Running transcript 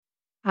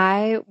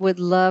I would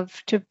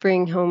love to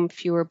bring home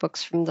fewer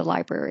books from the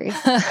library.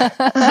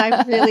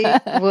 I really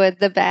would.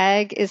 The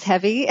bag is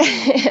heavy.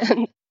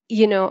 And,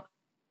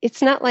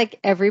 it's not like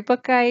every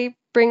book I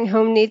bring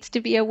home needs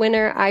to be a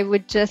winner. I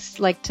would just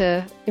like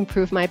to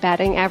improve my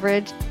batting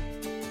average.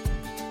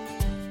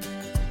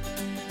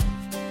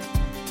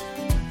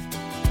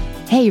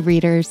 Hey,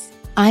 readers.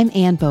 I'm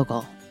Anne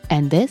Bogle,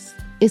 and this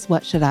is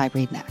What Should I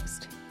Read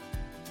Next?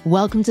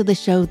 Welcome to the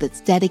show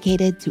that's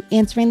dedicated to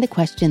answering the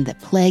question that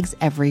plagues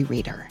every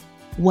reader.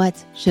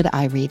 What should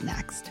I read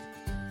next?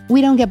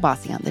 We don't get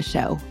bossy on this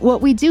show.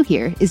 What we do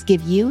here is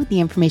give you the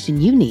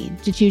information you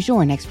need to choose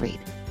your next read.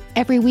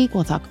 Every week,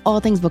 we'll talk all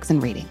things books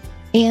and reading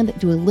and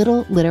do a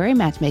little literary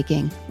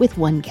matchmaking with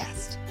one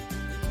guest.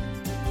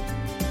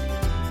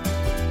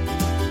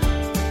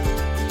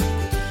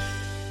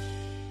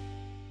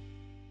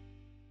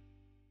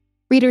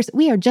 Readers,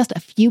 we are just a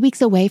few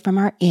weeks away from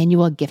our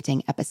annual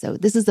gifting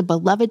episode. This is a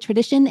beloved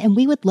tradition, and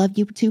we would love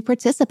you to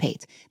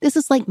participate. This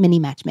is like mini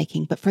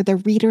matchmaking, but for the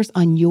readers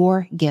on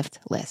your gift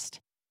list.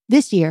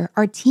 This year,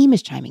 our team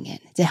is chiming in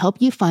to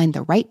help you find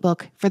the right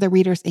book for the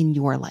readers in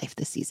your life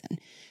this season.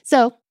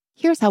 So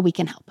here's how we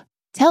can help.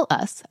 Tell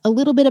us a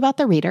little bit about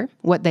the reader,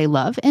 what they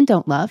love and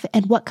don't love,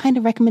 and what kind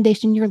of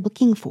recommendation you're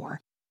looking for.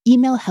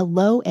 Email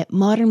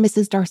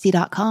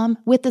hello@modernmrsdarcy.com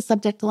with the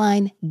subject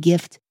line,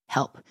 gift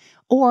help.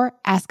 Or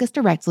ask us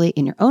directly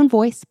in your own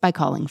voice by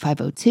calling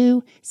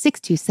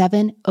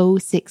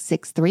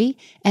 502-627-0663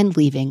 and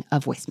leaving a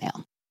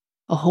voicemail.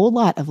 A whole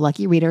lot of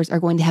lucky readers are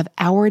going to have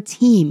our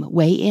team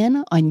weigh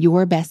in on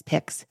your best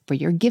picks for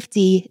your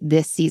giftee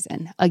this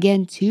season.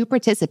 Again, to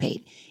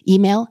participate,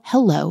 email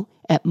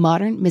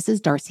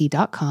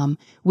hello@modernmrsdarcy.com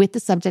with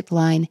the subject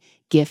line,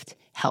 gift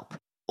help.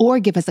 Or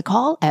give us a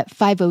call at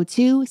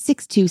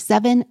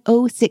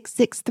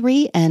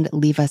 502-627-0663 and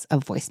leave us a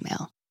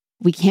voicemail.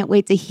 We can't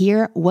wait to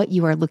hear what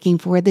you are looking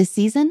for this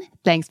season.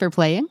 Thanks for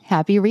playing.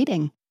 Happy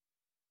reading.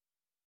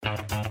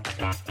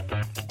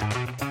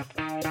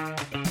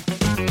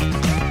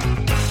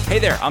 Hey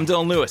there, I'm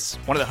Dylan Lewis,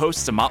 one of the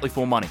hosts of Motley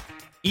Fool Money.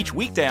 Each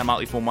weekday on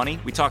Motley Fool Money,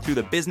 we talk through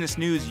the business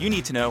news you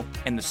need to know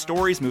and the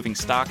stories moving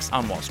stocks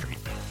on Wall Street.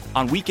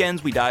 On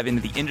weekends, we dive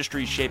into the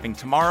industries shaping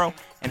tomorrow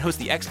and host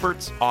the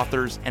experts,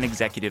 authors, and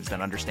executives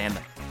that understand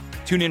them.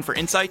 Tune in for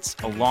insights,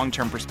 a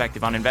long-term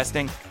perspective on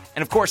investing,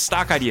 and of course,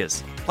 stock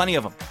ideas. Plenty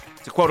of them.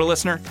 To quote a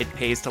listener, it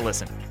pays to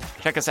listen.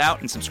 Check us out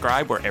and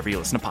subscribe wherever you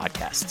listen to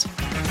podcasts.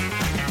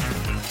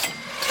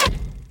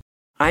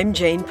 I'm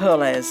Jane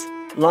Perlez,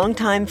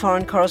 longtime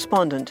foreign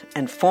correspondent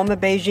and former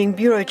Beijing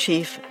bureau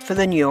chief for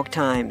the New York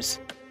Times.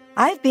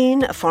 I've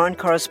been a foreign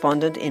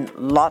correspondent in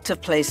lots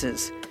of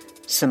places: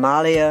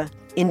 Somalia,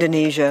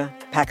 Indonesia,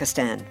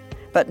 Pakistan,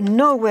 but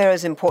nowhere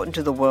as important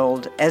to the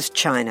world as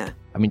China.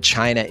 I mean,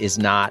 China is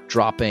not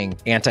dropping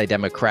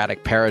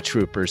anti-democratic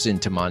paratroopers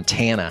into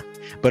Montana.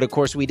 But of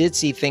course, we did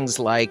see things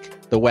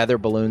like the weather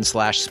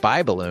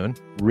balloon/spy balloon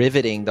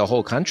riveting the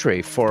whole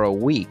country for a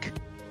week.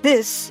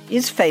 This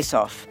is Face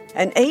Off,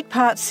 an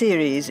 8-part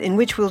series in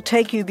which we'll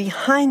take you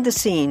behind the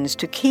scenes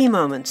to key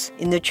moments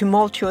in the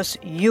tumultuous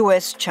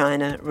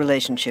U.S.-China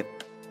relationship.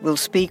 We'll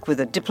speak with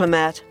a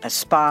diplomat, a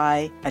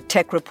spy, a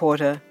tech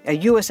reporter, a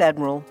U.S.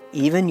 admiral,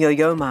 even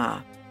Yo-Yo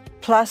Ma.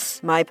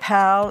 Plus, my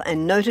pal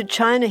and noted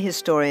China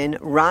historian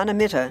Rana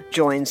Mitter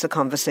joins the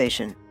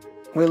conversation.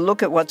 We'll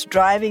look at what's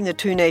driving the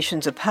two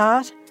nations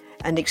apart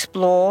and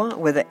explore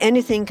whether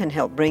anything can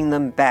help bring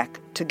them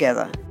back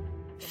together.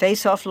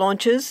 Face Off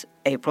launches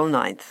April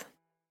 9th.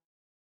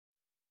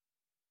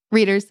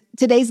 Readers,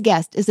 today's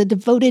guest is a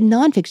devoted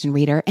nonfiction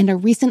reader and a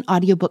recent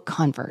audiobook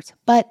convert,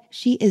 but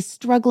she is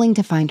struggling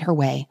to find her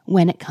way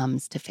when it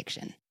comes to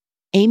fiction.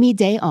 Amy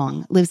Day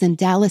Ong lives in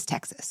Dallas,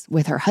 Texas,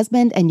 with her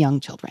husband and young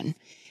children.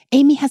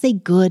 Amy has a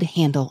good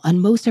handle on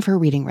most of her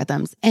reading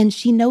rhythms, and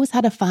she knows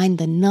how to find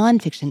the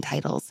nonfiction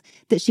titles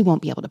that she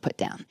won't be able to put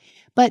down.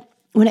 But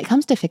when it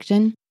comes to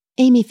fiction,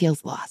 Amy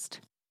feels lost.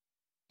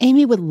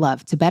 Amy would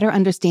love to better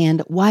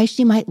understand why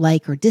she might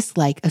like or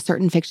dislike a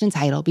certain fiction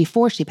title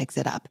before she picks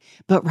it up,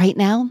 but right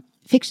now,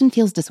 fiction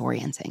feels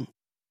disorienting.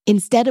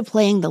 Instead of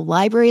playing the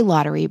library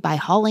lottery by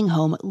hauling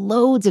home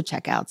loads of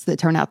checkouts that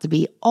turn out to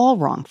be all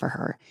wrong for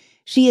her,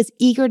 she is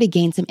eager to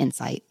gain some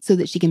insight so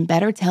that she can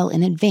better tell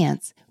in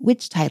advance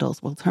which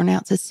titles will turn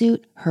out to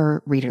suit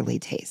her readerly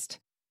taste.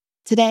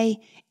 Today,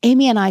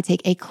 Amy and I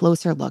take a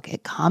closer look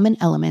at common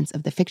elements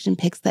of the fiction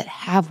picks that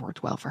have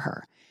worked well for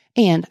her.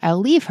 And I'll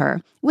leave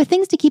her with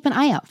things to keep an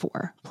eye out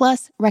for,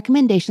 plus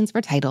recommendations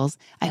for titles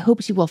I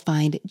hope she will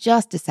find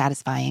just as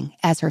satisfying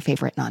as her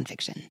favorite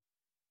nonfiction.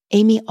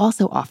 Amy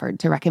also offered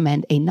to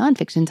recommend a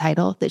nonfiction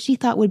title that she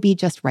thought would be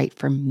just right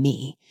for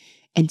me.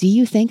 And do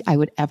you think I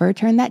would ever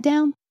turn that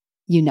down?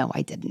 You know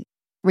I didn't.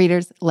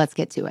 Readers, let's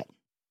get to it.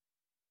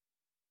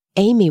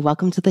 Amy,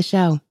 welcome to the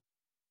show.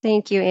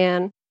 Thank you,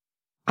 Anne.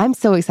 I'm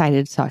so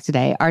excited to talk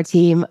today. Our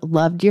team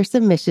loved your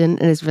submission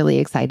and is really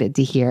excited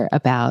to hear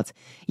about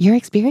your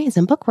experience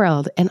in book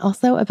world and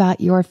also about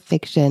your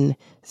fiction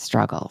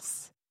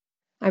struggles.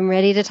 I'm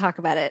ready to talk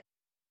about it.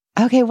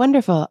 Okay,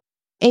 wonderful.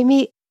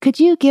 Amy, could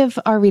you give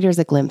our readers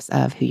a glimpse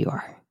of who you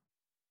are?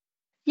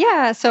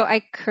 Yeah, so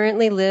I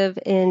currently live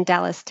in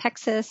Dallas,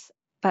 Texas,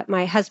 but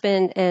my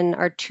husband and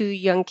our 2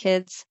 young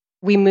kids,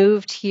 we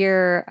moved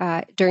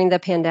here during the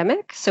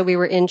pandemic. So we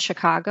were in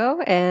Chicago,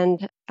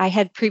 and I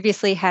had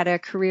previously had a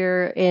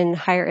career in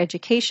higher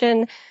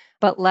education,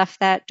 but left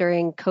that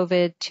during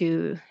COVID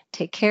to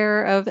take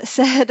care of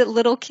said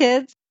little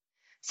kids.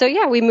 So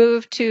yeah, we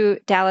moved to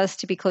Dallas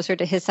to be closer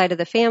to his side of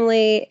the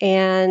family.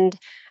 And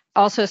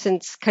also,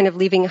 since kind of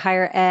leaving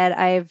higher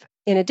ed,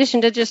 in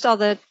addition to just all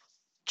the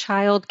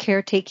child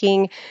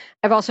caretaking,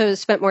 I've also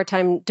spent more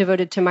time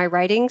devoted to my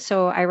writing.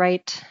 So I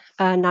write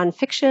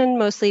nonfiction,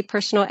 mostly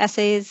personal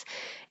essays,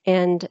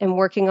 and am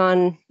working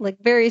on, like,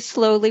 very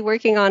slowly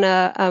working on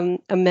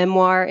a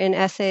memoir in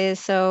essays.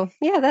 So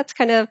yeah, that's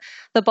kind of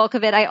the bulk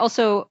of it. I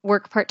also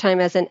work part-time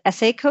as an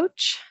essay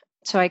coach.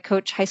 So I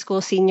coach high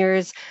school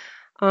seniors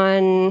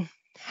on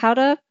how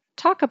to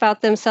talk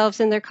about themselves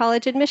in their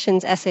college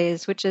admissions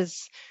essays, which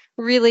is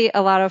really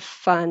a lot of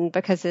fun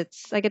because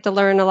I get to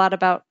learn a lot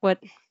about what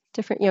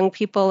different young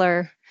people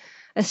are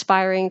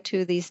aspiring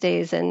to these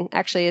days. And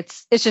actually,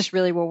 it's just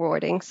really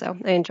rewarding. So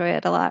I enjoy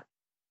it a lot.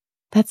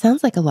 That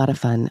sounds like a lot of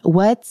fun.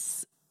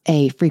 What's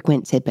a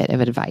frequent tidbit of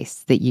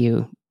advice that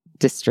you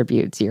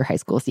distribute to your high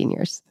school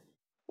seniors?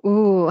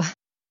 Ooh,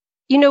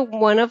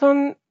 one of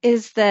them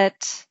is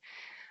that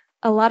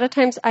a lot of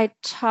times I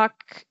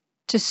talk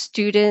to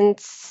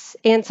students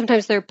and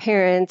sometimes their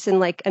parents in,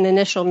 like, an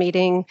initial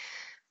meeting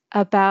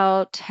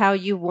about how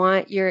you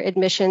want your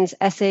admissions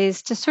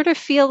essays to sort of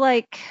feel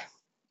like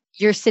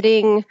you're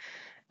sitting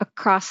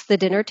across the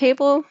dinner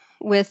table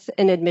with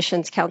an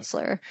admissions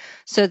counselor,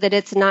 so that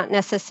it's not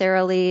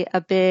necessarily a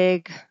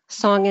big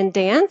song and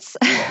dance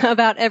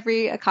about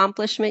every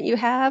accomplishment you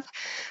have,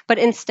 but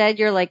instead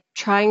you're, like,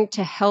 trying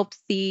to help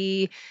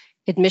the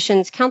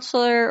admissions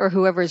counselor or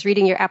whoever is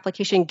reading your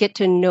application get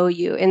to know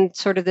you in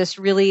sort of this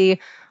really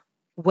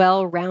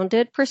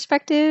well-rounded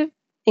perspective,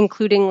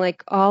 including,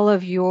 like, all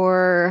of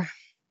your,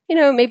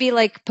 maybe,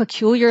 like,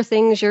 peculiar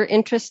things you're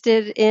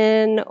interested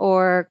in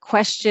or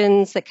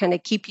questions that kind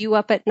of keep you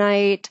up at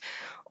night,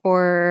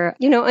 or,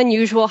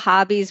 unusual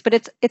hobbies.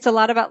 But it's a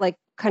lot about, like,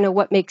 kind of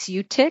what makes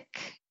you tick.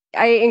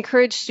 I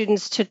encourage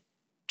students to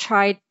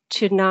try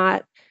to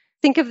not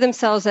think of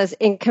themselves as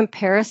in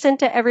comparison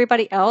to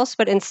everybody else,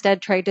 but instead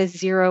try to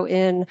zero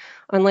in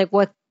on, like,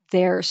 what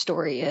their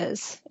story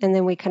is. And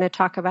then we kind of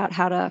talk about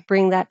how to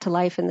bring that to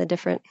life in the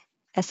different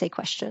essay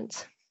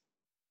questions.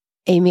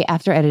 Amy,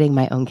 after editing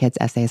my own kids'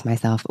 essays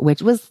myself,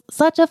 which was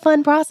such a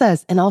fun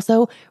process and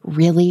also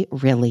really,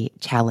 really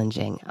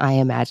challenging, I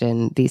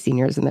imagine these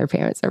seniors and their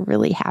parents are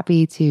really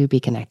happy to be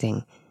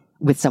connecting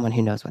with someone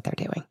who knows what they're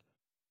doing.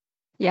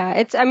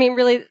 Yeah,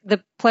 really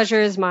the pleasure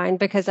is mine,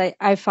 because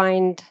I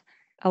find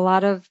a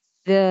lot of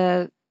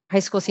the high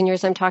school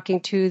seniors I'm talking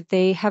to,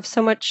 they have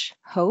so much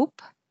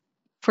hope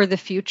for the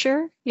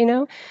future,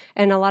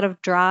 and a lot of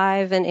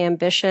drive and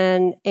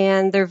ambition,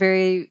 and they're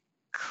very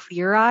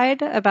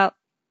clear-eyed about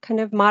kind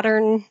of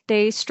modern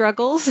day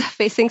struggles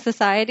facing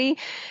society.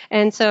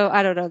 And so,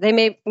 I don't know, they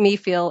make me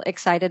feel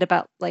excited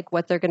about, like,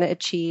 what they're going to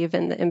achieve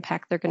and the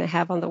impact they're going to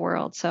have on the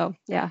world. So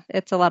yeah,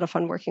 it's a lot of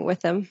fun working with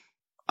them.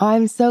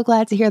 I'm so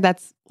glad to hear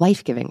that's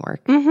life-giving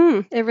work.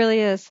 Mm-hmm. It really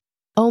is.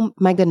 Oh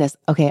my goodness.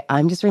 Okay,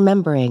 I'm just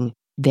remembering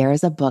there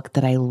is a book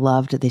that I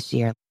loved this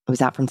year. It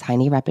was out from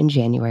Tiny Rep in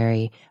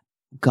January,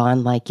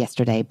 Gone Like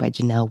Yesterday by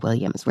Janelle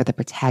Williams, where the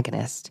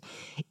protagonist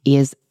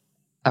is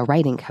a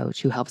writing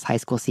coach who helps high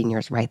school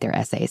seniors write their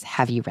essays.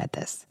 Have you read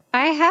this?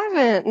 I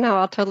haven't. No,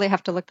 I'll totally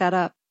have to look that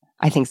up.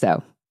 I think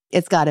so.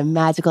 It's got a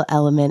magical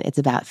element. It's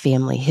about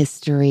family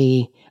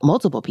history,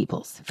 multiple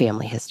people's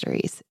family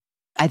histories.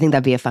 I think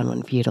that'd be a fun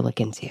one for you to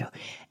look into.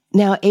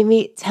 Now,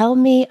 Amy, tell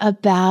me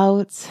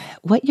about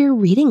what your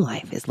reading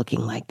life is looking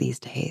like these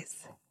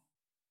days.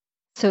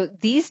 So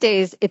these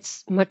days,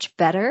 it's much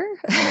better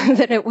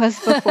than it was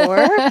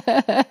before.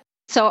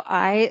 So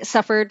I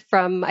suffered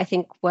from, I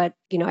think, what,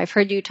 I've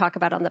heard you talk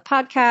about on the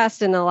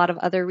podcast, and a lot of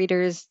other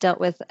readers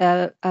dealt with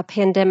a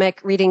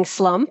pandemic reading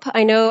slump.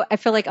 I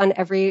feel like on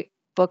every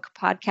book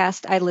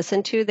podcast I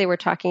listened to, they were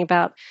talking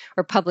about,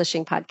 or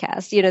publishing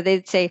podcasts,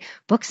 they'd say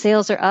book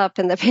sales are up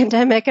in the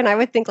pandemic. And I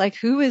would think, like,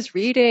 who is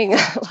reading?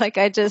 Like,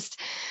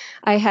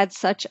 I had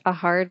such a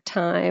hard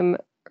time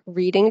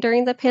reading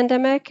during the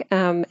pandemic.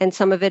 And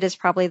some of it is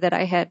probably that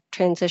I had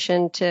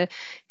transitioned to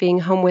being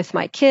home with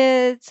my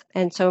kids.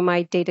 And so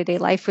my day-to-day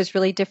life was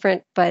really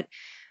different. But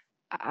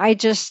I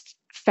just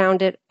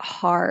found it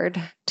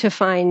hard to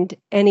find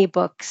any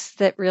books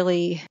that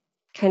really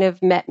kind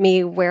of met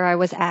me where I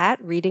was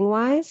at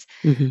reading-wise.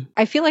 Mm-hmm.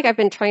 I feel like I've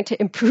been trying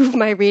to improve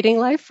my reading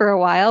life for a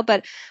while,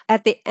 but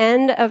at the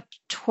end of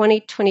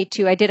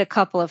 2022, I did a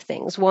couple of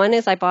things. One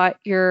is I bought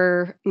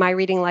your My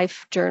Reading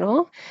Life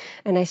journal,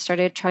 and I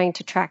started trying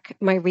to track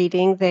my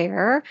reading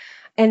there.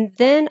 And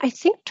then I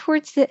think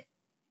towards the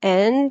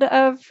end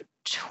of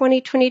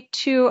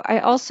 2022,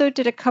 I also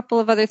did a couple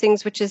of other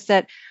things, which is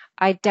that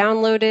I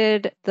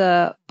downloaded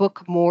the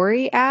Book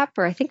Mori app,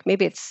 or I think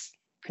maybe it's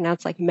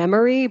pronounced like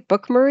Memory,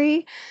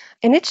 Bookmery.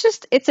 And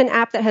it's an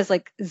app that has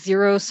like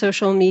zero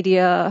social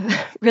media,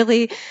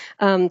 really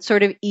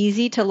sort of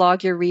easy to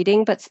log your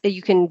reading, but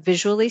you can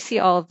visually see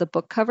all of the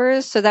book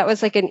covers. So that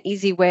was like an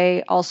easy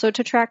way also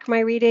to track my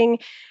reading.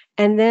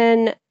 And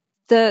then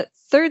the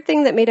third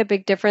thing that made a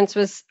big difference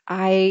was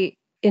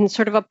in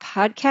sort of a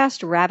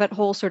podcast rabbit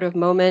hole sort of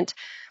moment,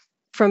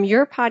 from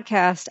your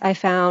podcast, I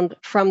found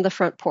From the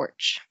Front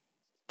Porch,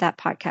 that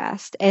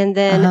podcast. And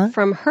then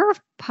from her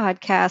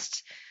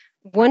podcast,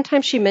 one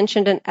time she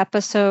mentioned an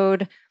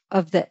episode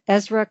of the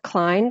Ezra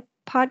Klein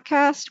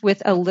podcast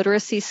with a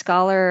literacy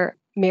scholar,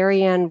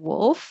 Marianne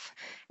Wolf.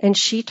 And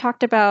she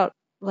talked about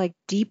like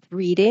deep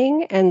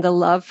reading and the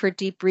love for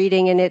deep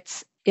reading and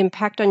its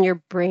impact on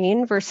your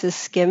brain versus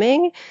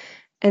skimming.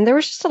 And there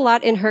was just a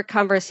lot in her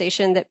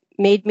conversation that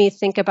made me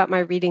think about my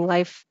reading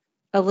life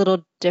a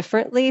little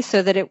differently,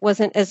 so that it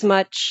wasn't as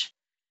much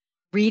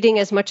reading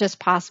as much as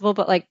possible,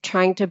 but like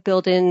trying to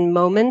build in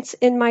moments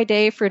in my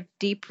day for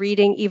deep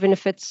reading, even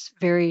if it's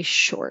very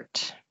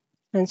short.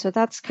 And so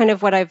that's kind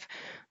of what I've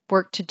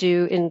worked to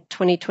do in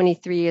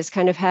 2023, is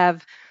kind of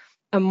have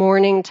a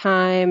morning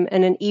time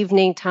and an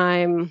evening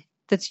time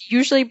that's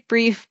usually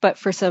brief, but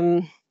for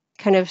some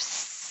kind of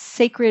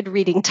sacred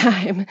reading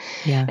time.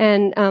 Yeah.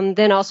 And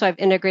then also I've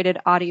integrated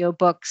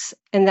audiobooks,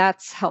 and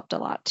that's helped a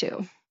lot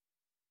too.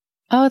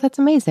 Oh, that's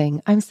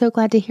amazing. I'm so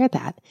glad to hear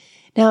that.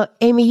 Now,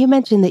 Amy, you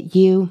mentioned that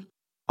you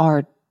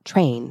are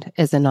trained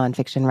as a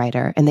nonfiction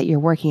writer and that you're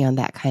working on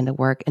that kind of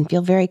work and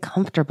feel very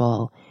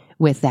comfortable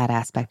with that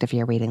aspect of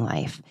your reading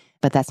life.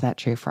 But that's not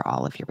true for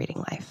all of your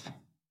reading life.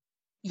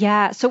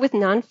 Yeah. So with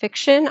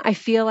nonfiction, I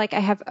feel like I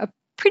have a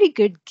pretty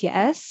good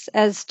guess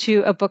as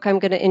to a book I'm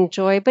going to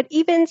enjoy. But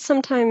even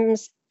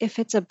sometimes if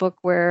it's a book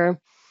where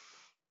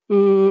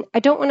I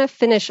don't want to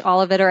finish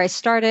all of it, or I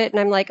start it and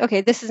I'm like,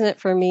 okay, this isn't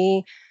for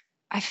me,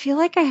 I feel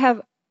like I have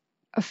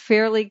a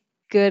fairly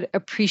good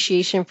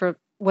appreciation for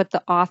what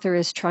the author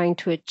is trying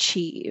to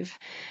achieve.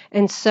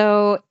 And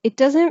so it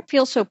doesn't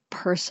feel so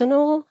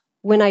personal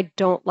when I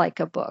don't like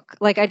a book.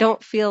 Like I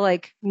don't feel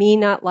like me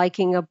not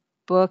liking a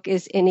book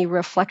is any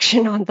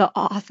reflection on the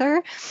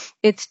author.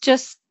 It's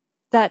just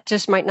that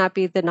just might not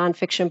be the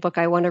nonfiction book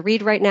I want to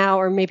read right now,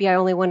 or maybe I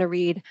only want to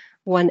read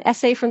one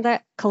essay from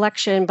that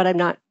collection, but I'm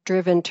not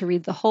driven to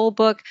read the whole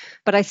book.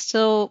 But I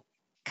still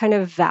kind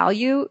of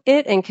value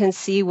it and can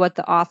see what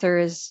the author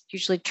is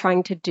usually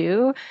trying to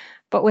do.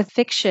 But with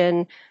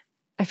fiction,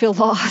 I feel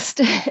lost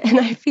and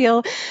I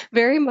feel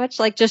very much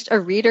like just a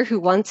reader who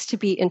wants to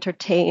be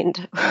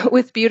entertained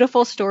with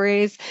beautiful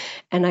stories.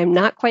 And I'm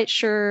not quite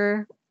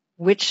sure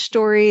which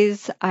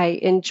stories I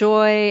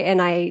enjoy,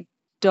 and I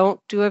don't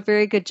do a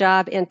very good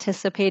job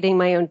anticipating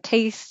my own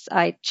tastes.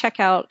 I check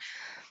out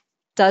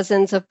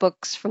dozens of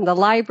books from the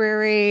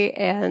library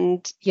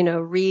and,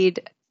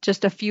 read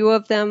just a few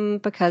of them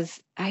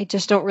because I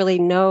just don't really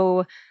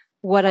know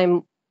what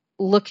I'm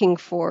looking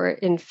for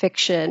in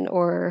fiction.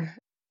 Or,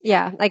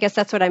 yeah, I guess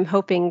that's what I'm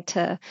hoping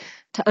to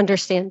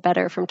understand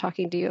better from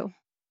talking to you.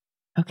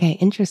 Okay,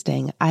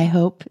 interesting. I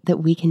hope that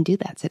we can do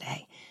that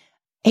today.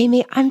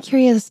 Amy, I'm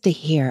curious to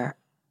hear,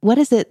 what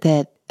is it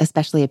that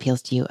especially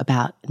appeals to you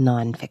about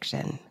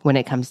nonfiction when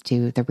it comes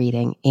to the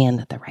reading and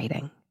the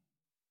writing?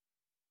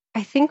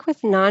 I think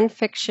with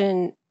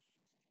nonfiction,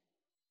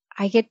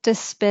 I get to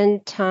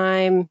spend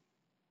time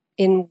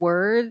in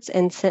words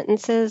and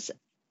sentences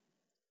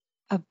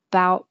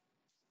about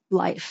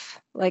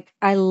life. Like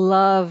I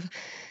love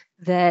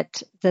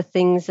that the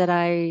things that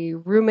I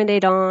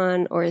ruminate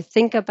on or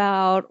think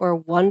about or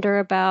wonder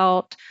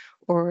about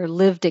or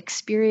lived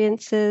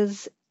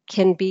experiences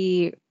can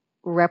be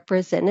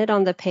represented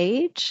on the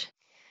page.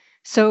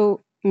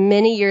 So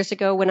many years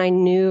ago when I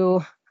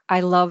knew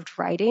I loved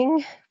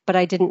writing, but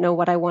I didn't know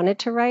what I wanted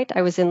to write,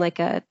 I was in like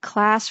a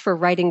class for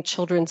writing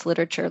children's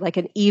literature, like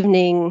an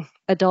evening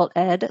adult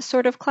ed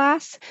sort of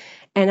class.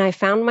 And I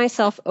found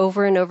myself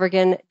over and over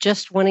again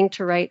just wanting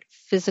to write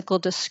physical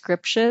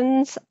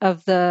descriptions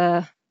of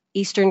the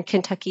eastern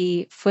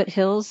Kentucky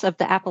foothills of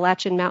the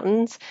Appalachian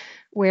Mountains,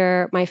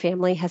 where my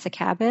family has a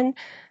cabin.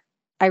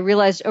 I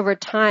realized over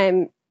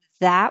time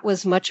that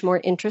was much more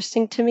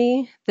interesting to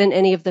me than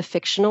any of the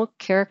fictional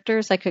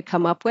characters I could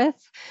come up with.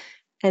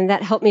 And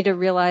that helped me to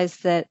realize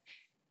that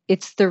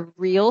it's the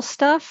real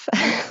stuff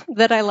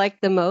that I like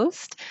the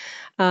most.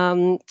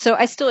 So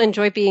I still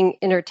enjoy being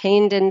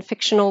entertained in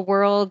fictional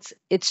worlds.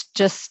 It's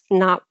just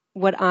not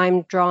what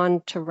I'm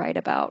drawn to write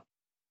about.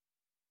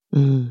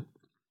 Mm.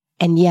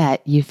 And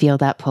yet you feel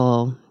that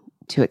pull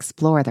to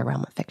explore the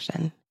realm of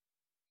fiction.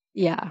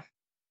 Yeah.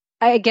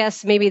 I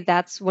guess maybe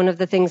that's one of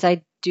the things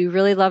I do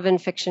really love in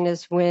fiction,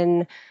 is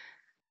when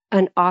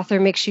an author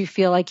makes you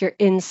feel like you're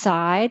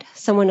inside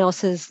someone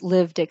else's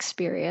lived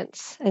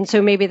experience. And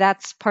so maybe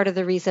that's part of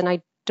the reason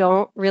I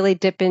don't really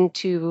dip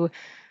into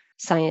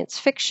science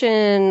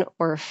fiction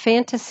or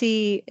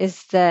fantasy,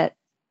 is that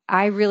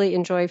I really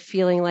enjoy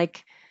feeling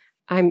like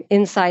I'm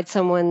inside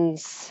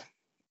someone's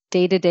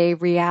day-to-day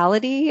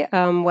reality,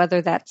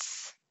 whether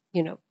that's,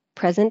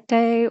 present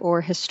day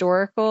or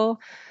historical.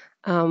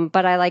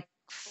 But I like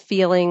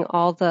feeling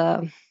all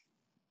the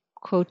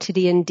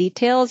quotidian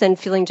details and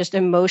feeling just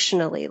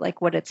emotionally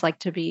like what it's like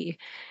to be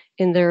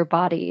in their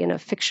body in a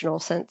fictional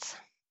sense.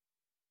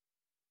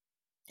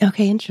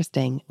 Okay,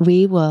 interesting.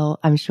 We will,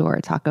 I'm sure,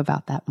 talk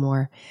about that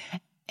more.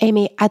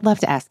 Amy, I'd love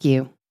to ask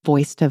you,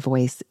 voice to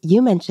voice,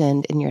 you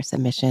mentioned in your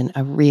submission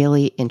a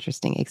really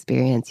interesting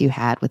experience you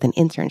had with an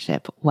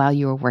internship while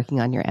you were working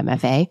on your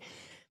MFA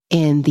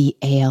in the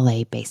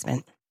ALA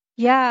basement.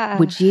 Yeah.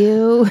 Would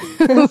you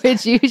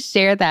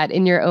share that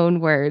in your own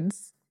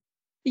words?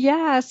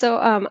 Yeah.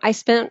 So I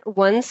spent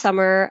one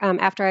summer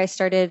after I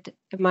started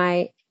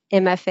my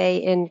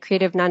MFA in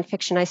creative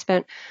nonfiction. I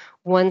spent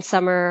one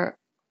summer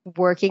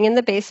working in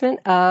the basement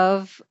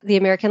of the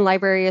American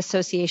Library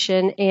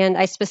Association, and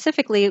I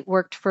specifically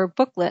worked for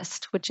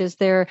Booklist, which is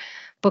their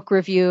book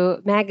review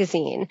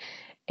magazine.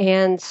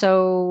 And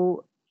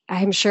so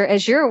I'm sure,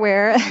 as you're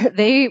aware,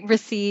 they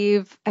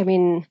receive,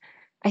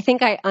 I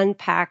think I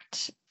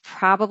unpacked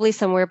probably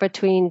somewhere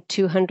between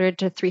 200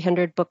 to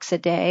 300 books a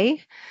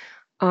day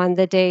on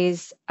the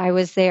days I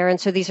was there.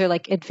 And so these are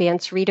like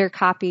advanced reader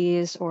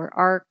copies or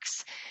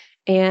ARCs.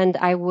 And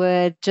I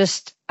would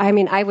just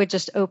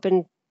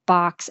open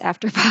box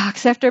after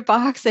box after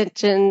box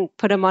and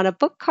put them on a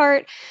book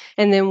cart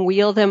and then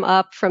wheel them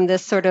up from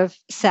this sort of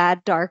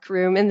sad, dark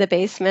room in the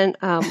basement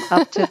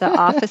up to the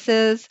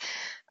offices.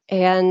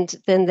 And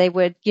then they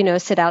would,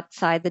 sit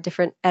outside the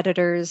different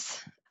editors'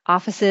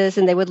 offices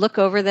and they would look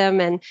over them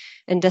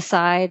and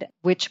decide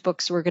which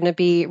books were going to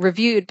be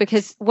reviewed.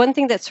 Because one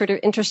thing that's sort of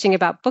interesting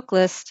about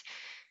Booklist,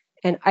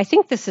 and I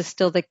think this is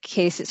still the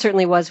case, it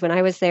certainly was when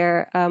I was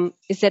there,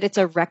 is that it's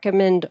a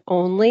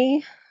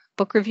recommend-only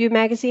book review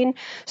magazine.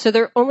 So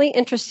they're only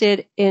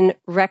interested in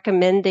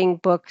recommending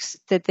books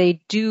that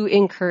they do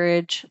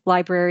encourage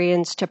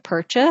librarians to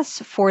purchase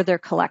for their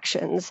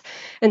collections.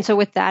 And so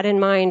with that in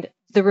mind,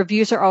 the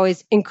reviews are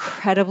always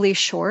incredibly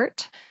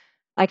short.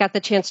 I got the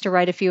chance to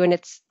write a few and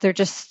they're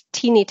just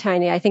teeny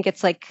tiny. I think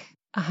it's like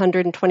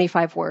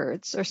 125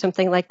 words or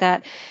something like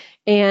that.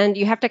 And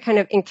you have to kind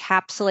of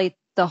encapsulate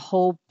the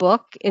whole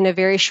book in a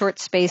very short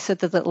space so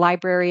that the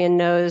librarian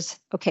knows,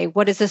 okay,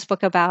 what is this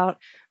book about?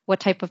 What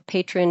type of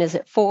patron is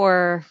it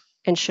for?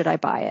 And should I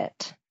buy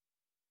it?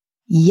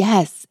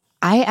 Yes.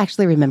 I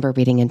actually remember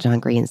reading in John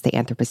Green's The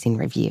Anthropocene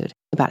Reviewed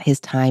about his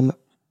time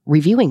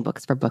reviewing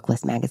books for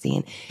Booklist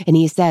magazine. And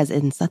he says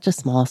in such a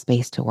small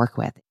space to work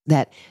with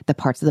that the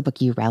parts of the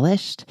book you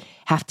relished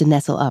have to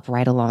nestle up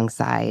right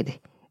alongside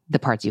the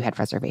parts you had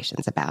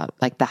reservations about,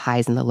 like the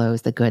highs and the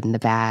lows, the good and the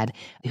bad,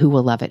 who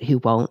will love it, who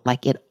won't.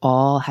 Like it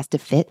all has to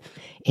fit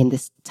in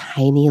this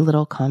tiny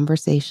little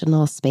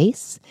conversational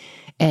space.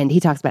 And he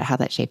talks about how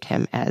that shaped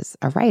him as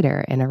a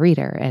writer and a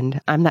reader.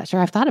 And I'm not sure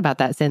I've thought about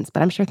that since,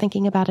 but I'm sure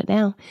thinking about it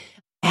now.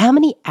 How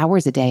many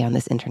hours a day on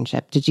this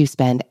internship did you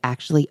spend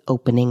actually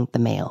opening the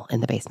mail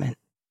in the basement?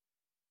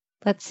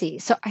 Let's see.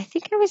 So I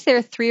think I was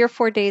there 3 or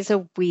 4 days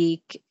a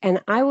week, and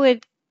I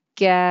would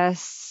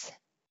guess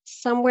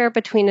somewhere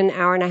between an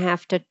hour and a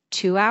half to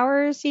 2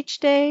 hours each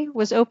day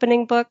was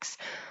opening books.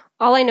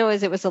 All I know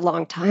is it was a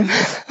long time.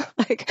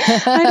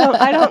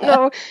 I don't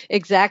know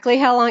exactly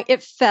how long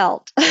it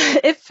felt.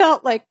 It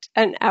felt like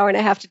an hour and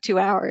a half to 2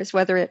 hours,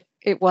 whether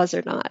it was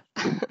or not.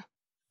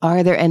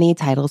 Are there any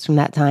titles from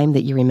that time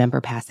that you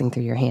remember passing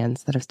through your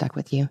hands that have stuck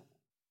with you?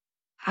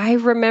 I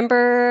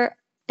remember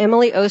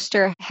Emily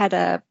Oster had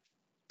a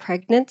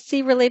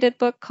pregnancy-related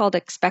book called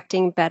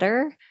Expecting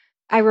Better.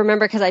 I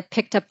remember because I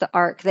picked up the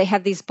ARC. They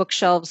have these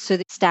bookshelves so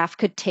that staff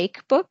could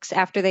take books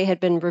after they had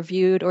been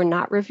reviewed or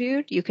not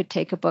reviewed. You could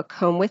take a book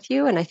home with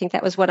you. And I think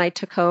that was what I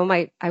took home.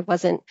 I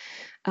wasn't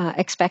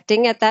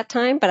expecting at that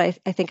time, but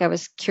I think I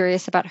was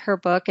curious about her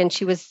book. And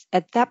she was,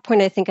 at that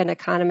point, I think an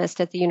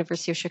economist at the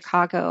University of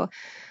Chicago.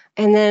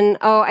 And then,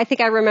 I think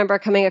I remember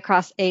coming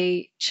across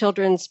a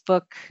children's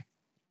book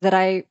that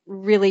I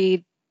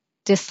really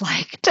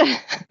disliked.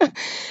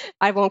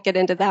 I won't get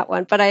into that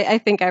one, but I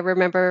think I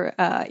remember,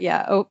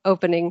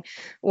 opening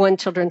one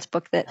children's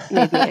book that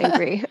made me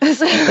angry.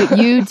 But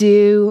you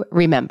do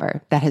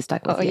remember that has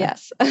stuck with you. Oh,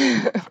 yes.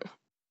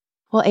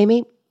 Well,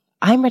 Amy,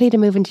 I'm ready to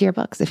move into your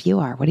books if you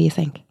are. What do you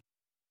think?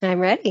 I'm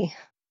ready.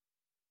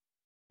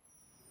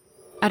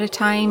 At a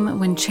time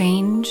when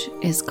change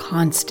is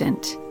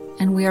constant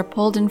and we are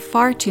pulled in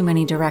far too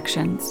many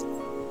directions,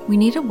 we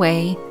need a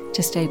way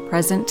to stay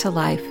present to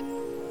life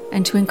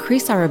and to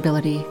increase our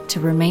ability to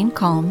remain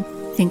calm,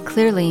 think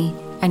clearly,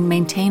 and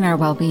maintain our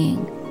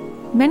well-being.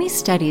 Many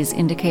studies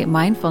indicate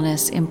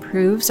mindfulness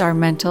improves our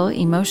mental,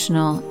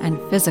 emotional, and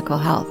physical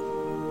health.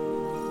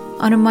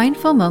 On A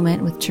Mindful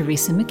Moment with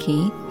Teresa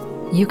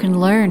McKee, you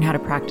can learn how to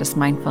practice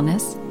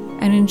mindfulness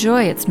and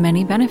enjoy its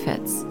many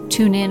benefits.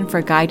 Tune in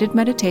for guided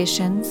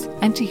meditations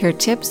and to hear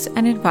tips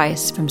and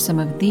advice from some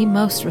of the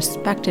most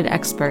respected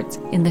experts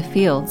in the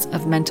fields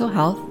of mental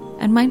health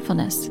and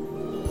mindfulness.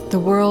 The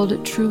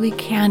world truly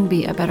can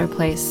be a better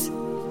place.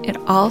 It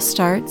all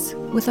starts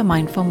with a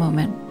mindful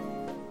moment.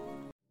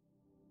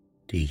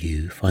 Do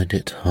you find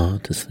it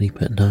hard to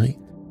sleep at night?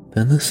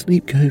 Then the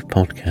Sleep Cove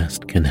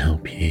podcast can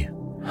help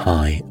you.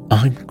 Hi,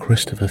 I'm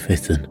Christopher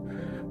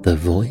Fitton, the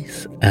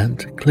voice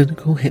and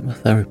clinical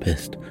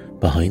hypnotherapist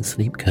behind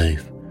Sleep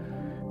Cove.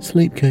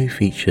 Sleep Cove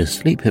features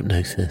sleep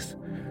hypnosis,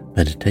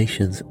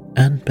 meditations,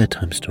 and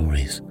bedtime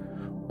stories,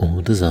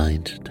 all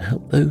designed to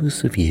help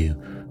those of you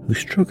who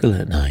struggle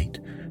at night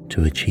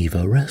to achieve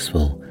a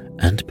restful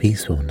and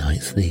peaceful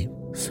night's sleep.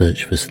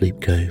 Search for Sleep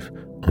Cove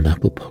on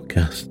Apple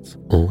Podcasts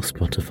or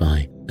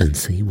Spotify and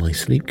see why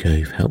Sleep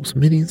Cove helps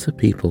millions of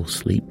people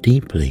sleep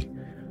deeply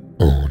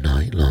all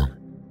night long.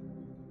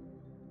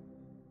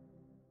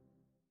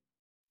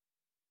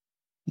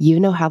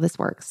 You know how this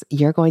works.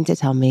 You're going to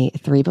tell me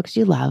 3 books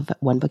you love,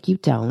 1 book you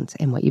don't,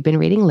 and what you've been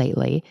reading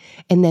lately.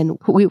 And then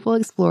we will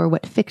explore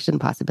what fiction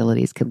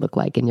possibilities could look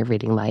like in your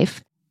reading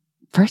life.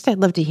 First, I'd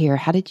love to hear,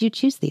 how did you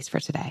choose these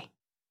for today?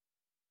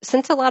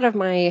 Since a lot of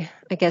my,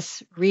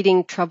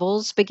 reading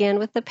troubles began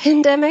with the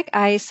pandemic,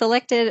 I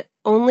selected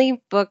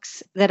only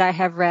books that I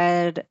have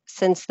read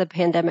since the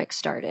pandemic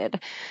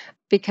started,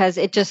 because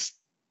it just,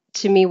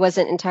 to me,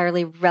 wasn't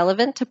entirely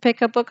relevant to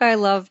pick a book I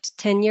loved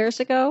 10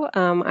 years ago.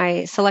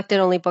 I selected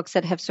only books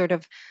that have sort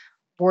of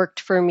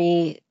worked for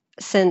me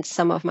since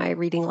some of my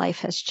reading life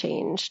has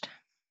changed.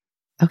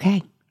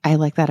 Okay, I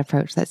like that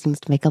approach. That seems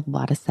to make a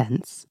lot of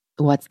sense.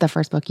 What's the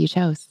first book you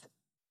chose?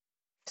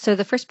 So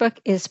the first book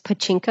is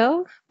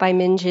Pachinko by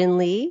Min-Jin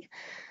Lee,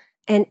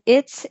 and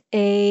it's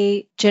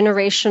a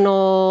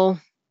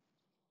generational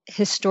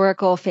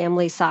historical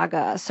family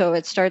saga. So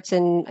it starts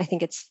in, I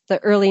think it's the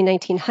early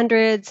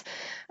 1900s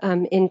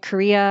in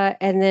Korea,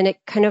 and then it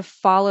kind of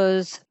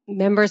follows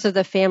members of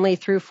the family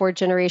through 4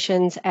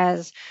 generations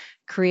as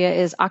Korea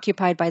is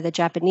occupied by the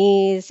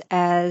Japanese,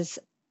 as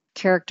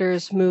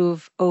characters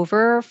move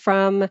over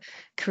from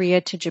Korea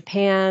to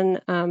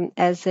Japan,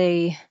 as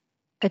they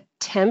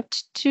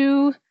attempt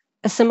to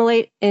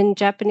assimilate in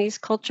Japanese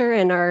culture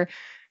and are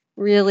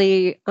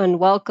really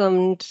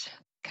unwelcomed,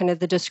 kind of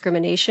the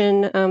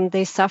discrimination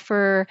they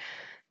suffer,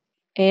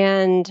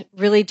 and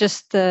really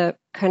just the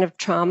kind of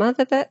trauma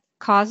that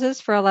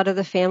causes for a lot of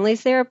the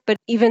families there. But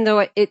even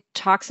though it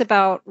talks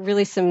about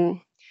really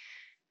some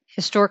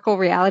historical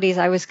realities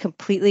I was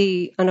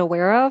completely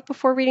unaware of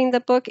before reading the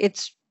book,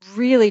 it's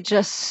really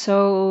just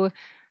so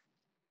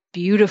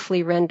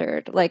beautifully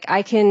rendered. Like,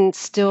 I can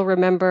still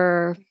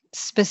remember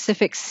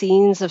specific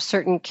scenes of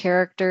certain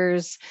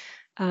characters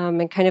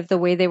and kind of the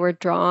way they were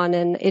drawn,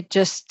 and it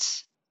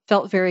just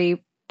felt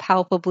very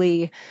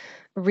palpably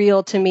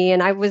real to me.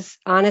 And I was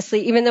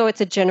honestly, even though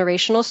it's a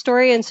generational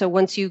story, and so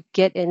once you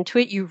get into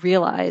it, you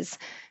realize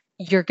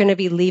you're going to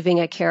be leaving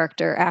a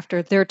character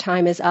after their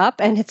time is up,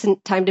 and it's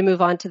time to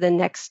move on to the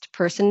next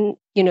person,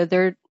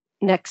 their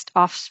next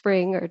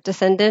offspring or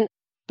descendant.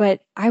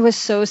 But I was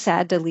so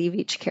sad to leave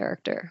each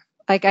character.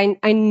 Like,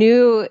 I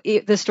knew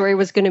the story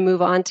was going to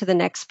move on to the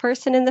next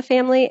person in the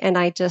family, and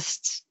I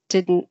just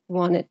didn't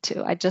want it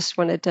to. I just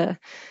wanted to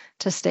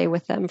stay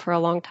with them for a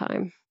long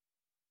time.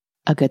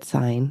 A good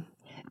sign.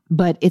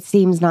 But it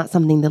seems not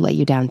something that let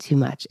you down too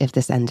much if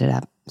this ended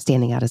up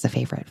standing out as a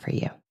favorite for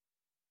you.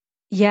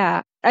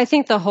 Yeah, I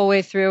think the whole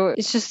way through,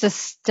 it's just a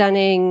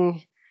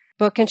stunning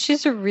book. And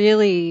she's a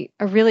really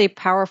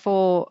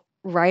powerful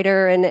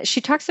writer. And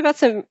she talks about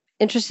some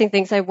interesting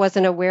things I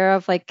wasn't aware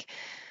of. Like,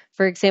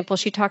 for example,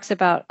 she talks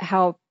about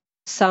how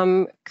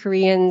some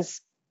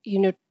Koreans,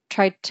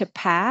 tried to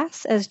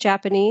pass as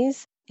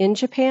Japanese in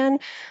Japan,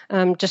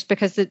 just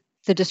because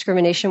the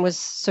discrimination was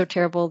so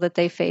terrible that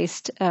they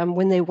faced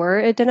when they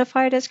were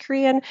identified as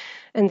Korean.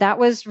 And that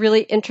was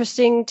really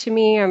interesting to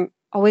me. I'm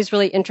always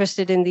really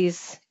interested in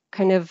these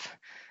kind of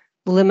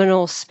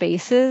liminal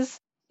spaces,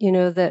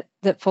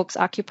 that folks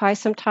occupy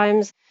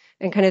sometimes,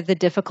 and kind of the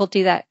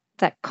difficulty that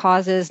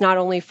causes not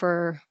only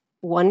for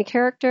one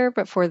character,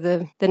 but for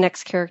the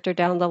next character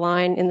down the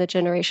line in the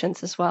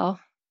generations as well.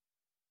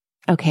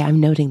 Okay, I'm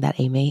noting that,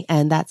 Amy.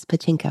 And that's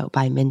Pachinko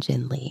by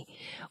Min-Jin Lee.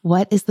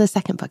 What is the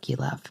second book you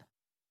love?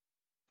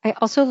 I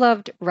also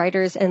loved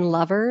Writers and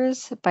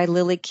Lovers by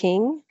Lily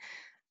King.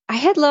 I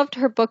had loved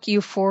her book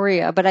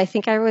Euphoria, but I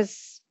think I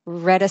was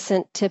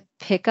reticent to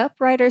pick up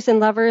Writers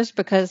and Lovers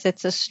because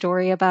it's a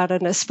story about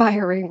an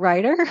aspiring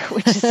writer,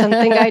 which is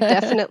something I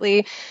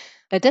definitely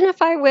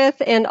identify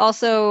with. And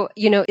also,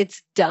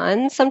 it's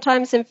done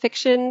sometimes in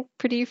fiction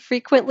pretty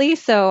frequently.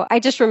 So I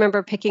just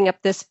remember picking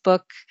up this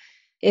book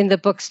in the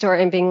bookstore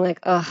and being like,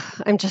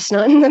 I'm just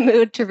not in the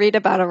mood to read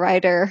about a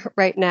writer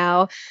right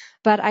now.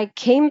 But I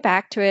came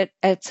back to it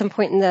at some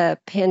point in the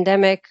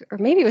pandemic, or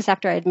maybe it was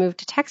after I had moved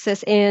to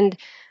Texas, and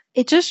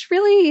it just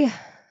really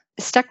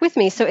stuck with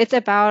me. So it's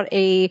about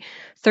a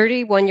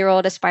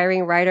 31-year-old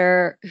aspiring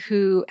writer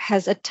who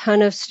has a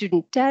ton of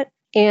student debt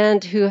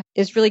and who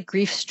is really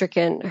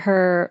grief-stricken.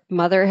 Her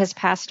mother has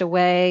passed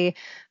away.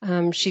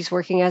 She's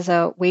working as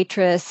a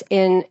waitress,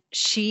 and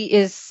she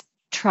is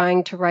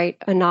trying to write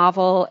a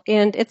novel,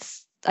 and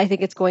I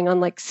think it's going on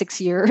like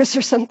 6 years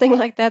or something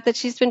like that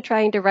she's been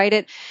trying to write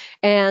it.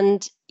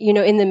 And,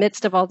 in the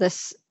midst of all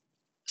this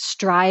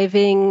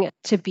striving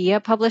to be a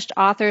published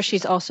author,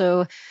 she's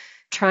also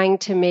trying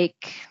to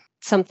make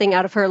something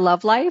out of her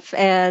love life,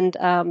 and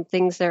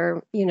things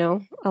are,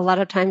 a lot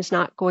of times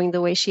not going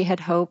the way she had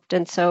hoped.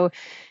 And so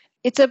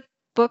it's a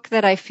book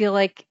that I feel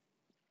like,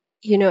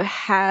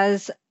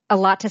 has a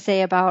lot to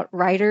say about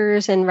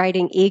writers and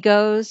writing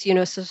egos.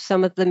 So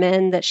some of the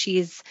men that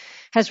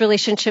has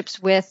relationships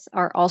with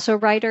are also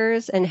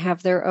writers and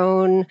have their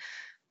own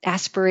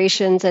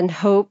aspirations and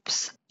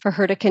hopes for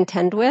her to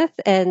contend with.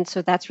 And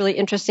so that's really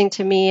interesting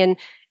to me.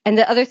 And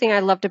the other thing I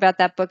loved about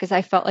that book is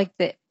I felt like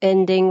the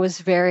ending was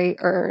very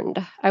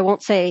earned. I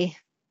won't say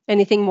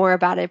anything more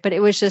about it, but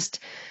it was just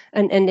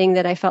an ending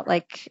that I felt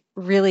like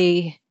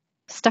really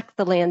stuck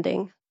the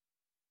landing.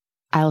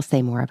 I'll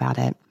say more about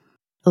it.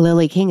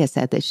 Lily King has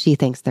said that she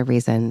thinks the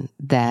reason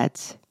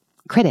that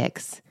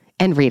critics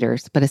and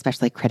readers, but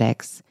especially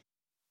critics,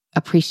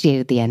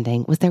 appreciated the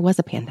ending was there was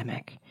a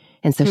pandemic.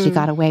 And so she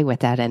got away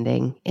with that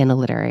ending in a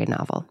literary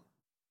novel.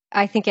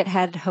 I think it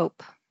had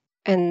hope.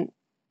 And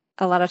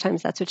a lot of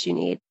times that's what you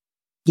need.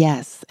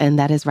 Yes. And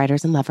that is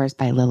Writers and Lovers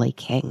by Lily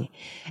King.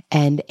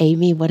 And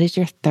Amy, what is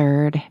your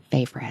third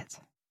favorite?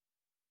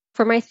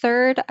 For my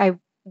third, I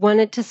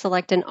wanted to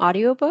select an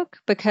audiobook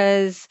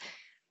because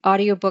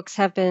audiobooks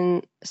have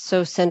been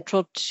so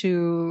central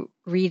to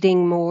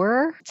reading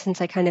more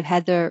since I kind of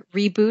had the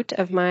reboot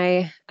of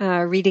my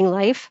reading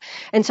life.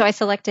 And so I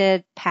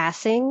selected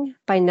Passing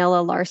by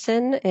Nella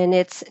Larsen, and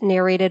it's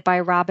narrated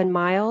by Robin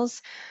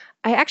Miles.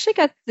 I actually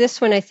got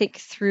this one, I think,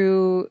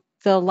 through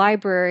the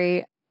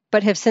library,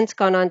 but have since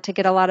gone on to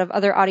get a lot of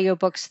other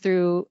audiobooks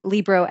through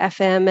Libro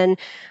FM. And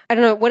I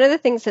don't know, one of the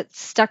things that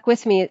stuck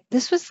with me,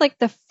 this was like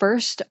the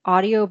first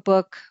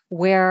audiobook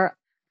where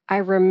I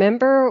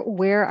remember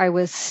where I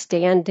was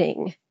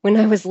standing when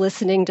I was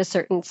listening to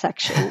certain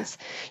sections.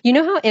 You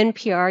know how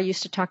NPR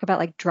used to talk about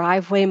like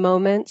driveway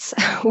moments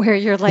where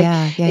you're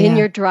like in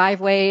your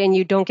driveway and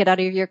you don't get out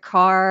of your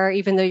car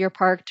even though you're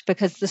parked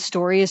because the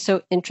story is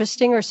so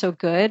interesting or so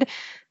good?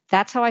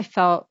 That's how I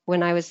felt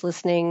when I was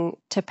listening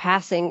to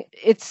Passing.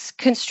 It's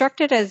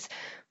constructed as,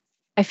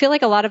 I feel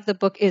like a lot of the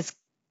book is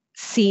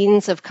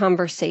scenes of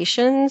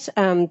conversations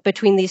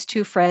between these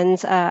two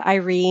friends,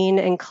 Irene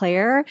and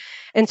Claire.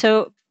 And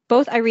so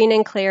both Irene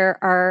and Claire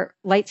are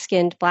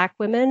light-skinned Black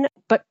women,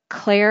 but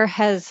Claire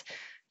has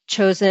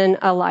chosen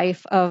a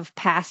life of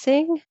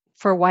passing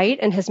for white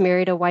and has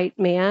married a white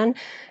man.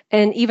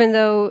 And even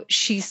though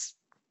she's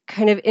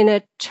kind of in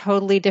a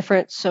totally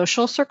different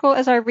social circle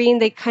as Irene,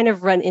 they kind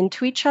of run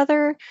into each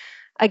other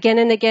again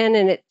and again,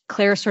 and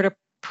Claire sort of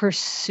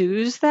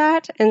pursues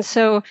that. And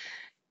so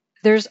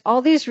there's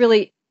all these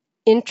really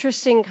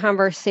interesting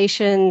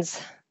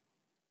conversations.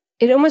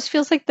 It almost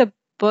feels like the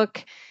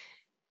book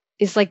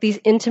is like these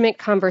intimate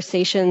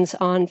conversations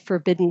on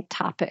forbidden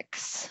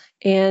topics.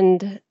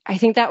 And I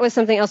think that was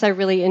something else I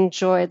really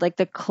enjoyed, like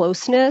the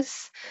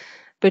closeness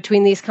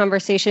between these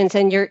conversations.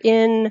 And you're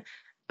in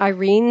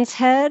Irene's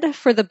head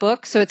for the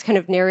book, so it's kind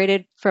of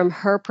narrated from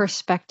her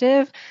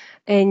perspective.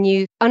 And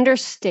you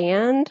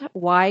understand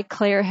why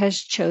Claire has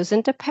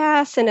chosen to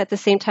pass. And at the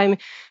same time,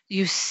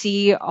 you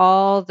see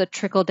all the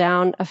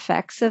trickle-down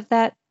effects of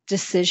that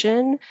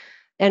decision.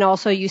 And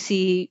also you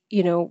see,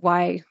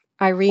 why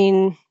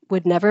Irene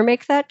would never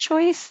make that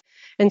choice.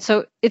 And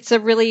so it's a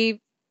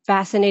really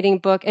fascinating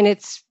book, and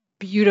it's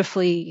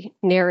beautifully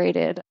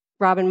narrated.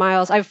 Robin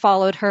Miles, I've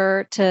followed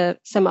her to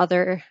some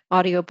other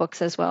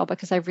audiobooks as well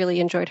because I really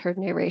enjoyed her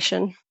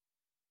narration.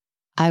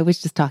 I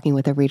was just talking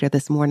with a reader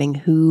this morning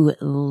who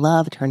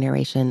loved her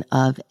narration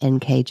of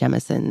N.K.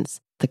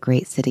 Jemison's The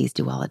Great Cities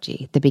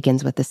duology that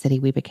begins with The City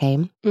We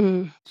Became.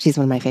 She's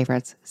one of my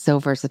favorites. So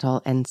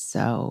versatile and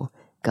so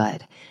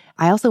good.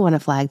 I also want to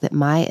flag that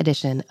my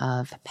edition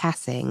of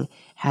Passing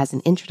has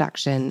an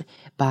introduction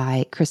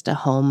by Krista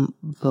Holm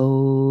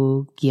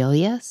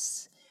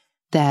Vogelius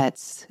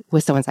that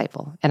was so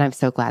insightful, and I'm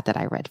so glad that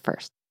I read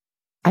first.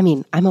 I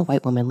mean, I'm a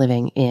white woman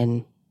living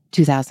in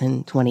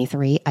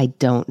 2023. I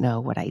don't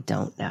know what I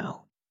don't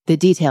know. The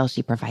details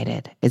she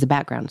provided is a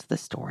background to the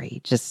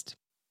story. Just,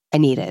 I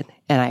needed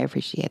and I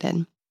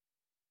appreciated.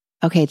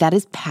 Okay, that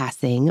is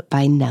Passing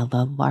by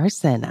Nella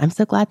Larsen. I'm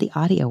so glad the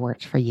audio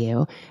worked for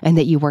you and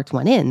that you worked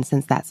one in,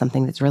 since that's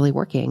something that's really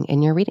working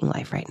in your reading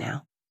life right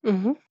now.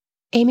 Mm-hmm.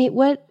 Amy,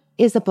 what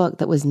is a book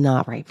that was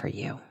not right for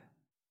you?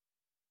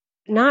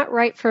 Not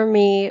right for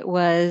me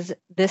was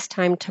This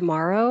Time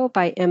Tomorrow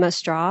by Emma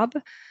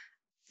Straub.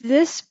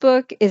 This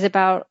book is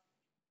about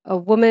a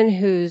woman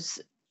who's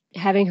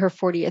having her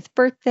 40th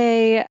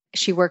birthday.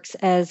 She works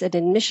as an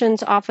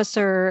admissions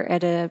officer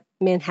at a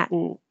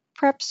Manhattan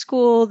prep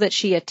school that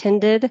she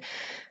attended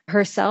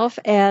herself.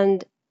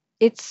 And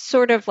it's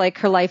sort of like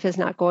her life is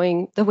not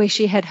going the way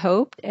she had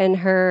hoped. And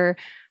her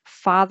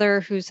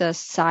father, who's a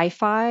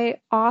sci-fi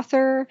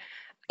author,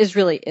 is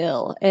really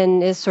ill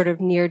and is sort of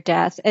near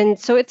death. And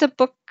so it's a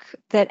book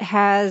that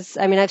has,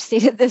 I mean, I've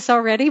stated this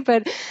already,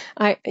 but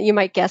you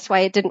might guess why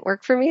it didn't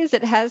work for me, is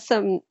it has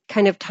some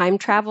kind of time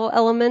travel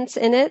elements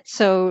in it.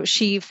 So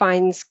she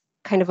finds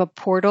kind of a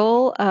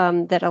portal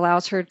that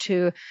allows her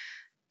to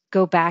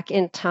go back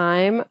in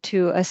time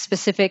to a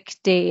specific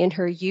day in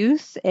her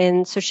youth.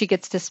 And so she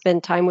gets to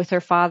spend time with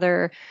her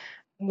father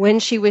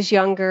when she was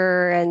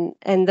younger.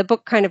 And the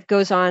book kind of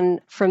goes on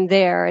from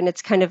there. And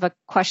it's kind of a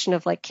question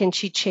of like, can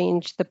she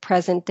change the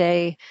present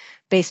day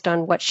based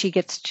on what she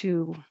gets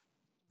to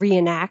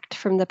reenact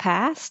from the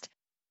past?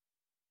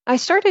 I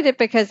started it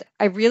because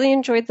I really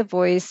enjoyed the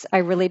voice. I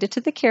related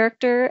to the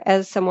character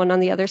as someone on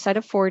the other side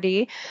of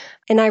 40.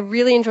 And I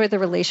really enjoyed the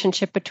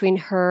relationship between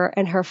her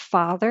and her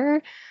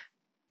father.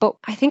 But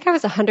I think I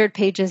was 100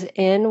 pages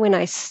in when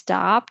I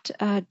stopped,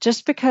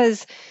 just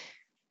because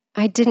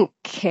I didn't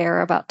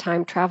care about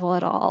time travel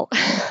at all.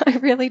 I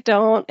really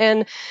don't.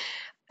 And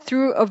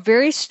through a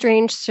very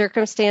strange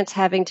circumstance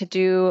having to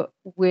do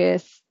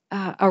with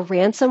a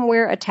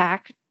ransomware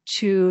attack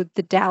to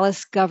the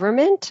Dallas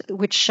government,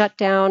 which shut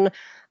down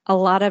a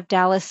lot of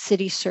Dallas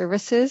city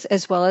services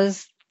as well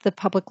as the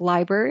public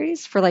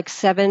libraries for like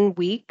 7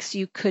 weeks.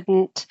 You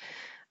couldn't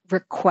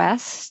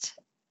request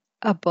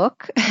a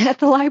book at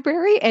the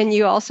library, and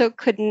you also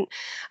couldn't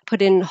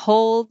put in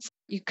holds.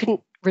 You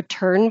couldn't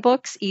return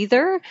books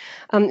either.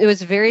 It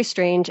was very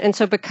strange. And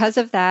so because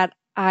of that,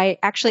 I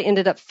actually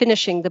ended up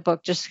finishing the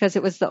book just because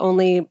it was the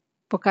only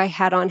book I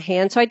had on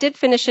hand. So I did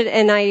finish it,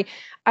 and I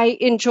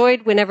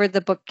enjoyed whenever the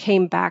book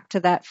came back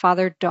to that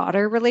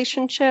father-daughter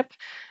relationship.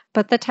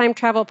 But the time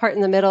travel part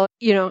in the middle,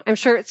 I'm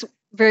sure it's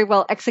very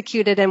well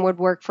executed and would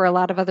work for a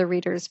lot of other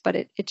readers, but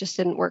it just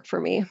didn't work for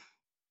me.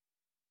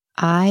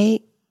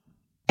 I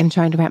am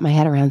trying to wrap my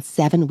head around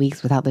 7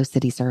 weeks without those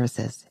city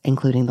services,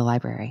 including the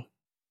library.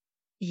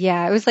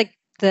 Yeah, it was like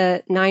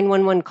the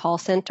 911 call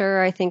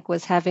center, I think,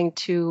 was having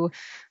to,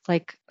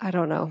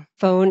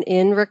 phone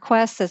in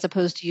requests as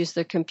opposed to use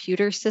their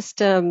computer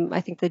system.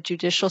 I think the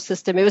judicial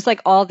system, it was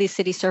like all these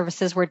city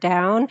services were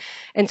down.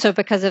 And so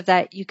because of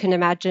that, you can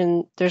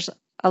imagine there's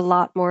a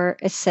lot more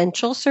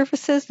essential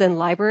services than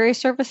library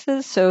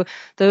services. So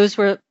those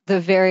were the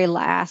very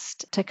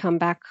last to come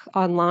back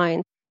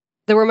online.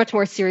 There were much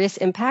more serious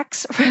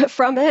impacts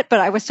from it,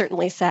 but I was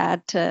certainly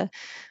sad to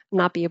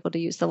not be able to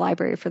use the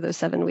library for those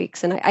 7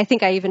 weeks. And I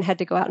think I even had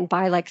to go out and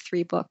buy like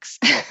 3 books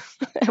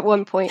at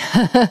one point.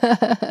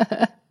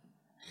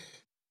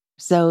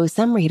 So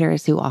some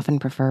readers who often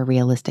prefer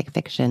realistic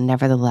fiction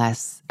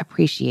nevertheless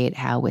appreciate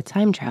how with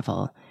time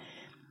travel,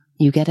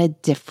 you get a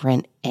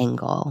different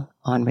angle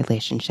on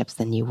relationships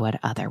than you would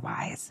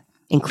otherwise.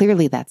 And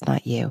clearly that's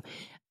not you.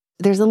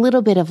 There's a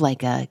little bit of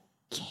like a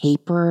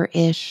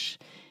caper-ish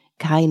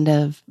kind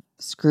of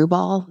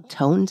screwball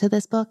tone to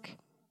this book.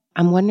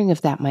 I'm wondering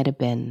if that might have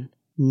been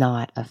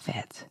not a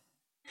fit.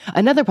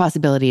 Another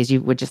possibility is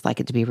you would just like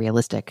it to be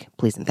realistic.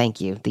 Please and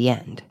thank you. The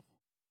end.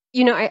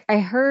 I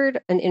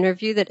heard an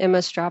interview that Emma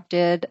Straub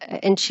did,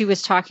 and she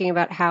was talking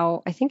about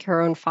how I think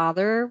her own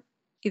father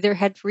either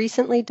had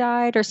recently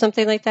died or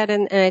something like that.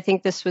 And I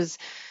think this was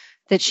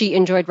that she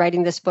enjoyed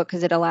writing this book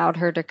because it allowed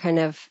her to kind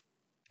of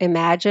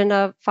imagine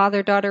a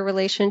father-daughter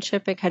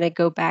relationship and kind of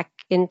go back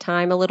in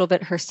time a little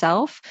bit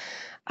herself.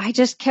 I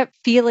just kept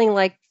feeling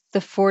like the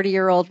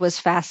 40-year-old was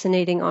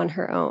fascinating on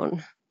her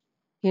own.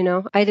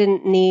 I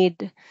didn't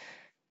need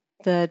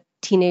the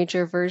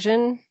teenager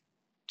version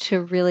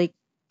to really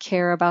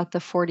care about the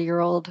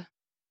 40-year-old.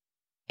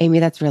 Amy,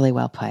 that's really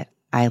well put.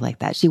 I like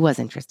that. She was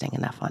interesting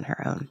enough on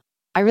her own.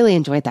 I really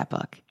enjoyed that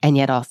book. And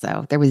yet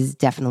also, there was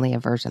definitely a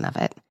version of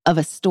it, of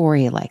a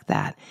story like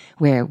that,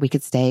 where we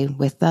could stay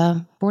with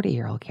the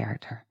 40-year-old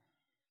character.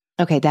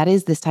 Okay, that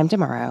is This Time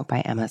Tomorrow by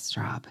Emma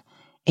Straub.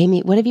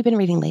 Amy, what have you been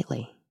reading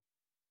lately?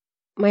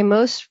 My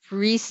most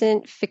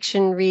recent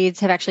fiction reads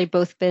have actually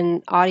both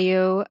been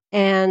audio,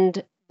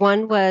 and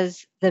one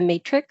was The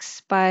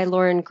Matrix by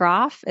Lauren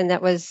Groff, and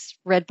that was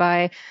read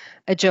by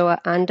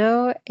Adjoa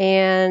Ando,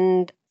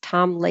 and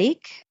Tom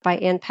Lake by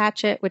Ann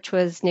Patchett, which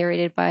was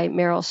narrated by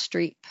Meryl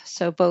Streep.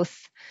 So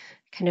both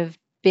kind of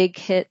big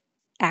hit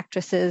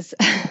actresses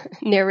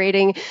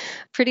narrating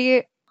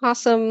pretty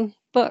awesome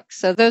books.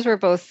 So those were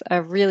both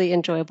really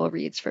enjoyable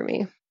reads for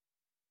me.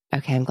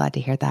 Okay, I'm glad to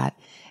hear that.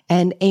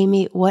 And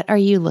Amy, what are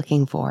you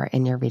looking for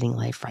in your reading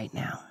life right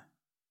now?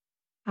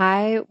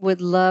 I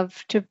would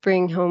love to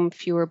bring home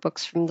fewer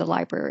books from the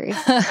library.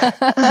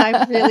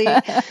 I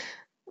really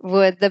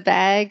would. The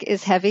bag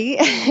is heavy.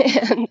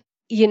 And,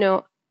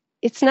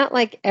 it's not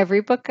like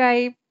every book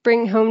I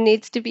bring home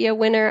needs to be a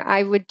winner.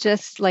 I would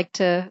just like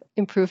to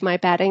improve my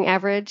batting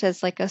average,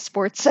 as like a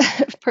sports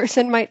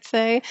person might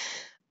say,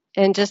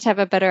 and just have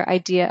a better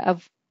idea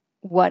of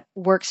what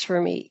works for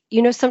me.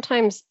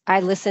 Sometimes I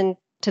listen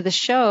to the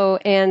show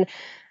and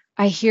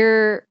I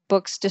hear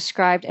books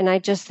described and I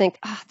just think,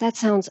 oh, that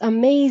sounds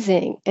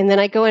amazing. And then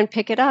I go and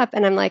pick it up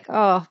and I'm like,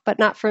 oh, but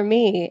not for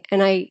me.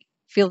 And I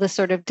feel this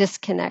sort of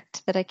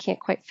disconnect that I can't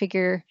quite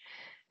figure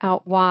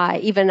out why.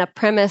 Even a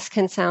premise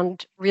can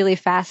sound really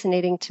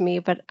fascinating to me,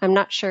 but I'm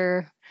not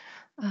sure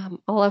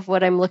all of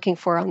what I'm looking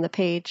for on the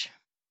page.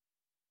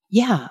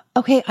 Yeah.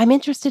 Okay. I'm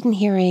interested in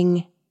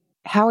hearing,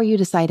 how are you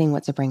deciding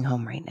what to bring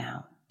home right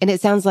now? And it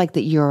sounds like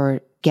that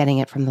you're getting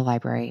it from the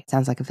library. It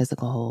sounds like a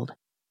physical hold.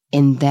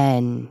 And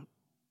then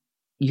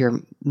you're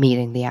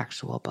meeting the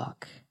actual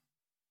book.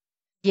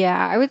 Yeah,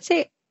 I would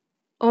say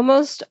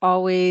almost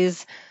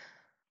always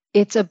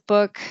it's a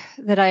book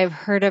that I've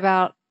heard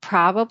about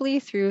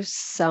probably through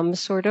some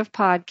sort of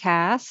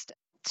podcast.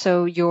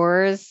 So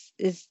yours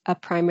is a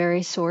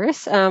primary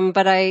source.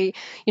 But I,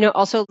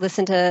 also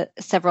listen to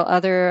several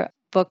other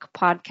book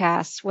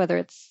podcasts, whether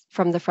it's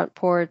from the Front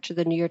Porch or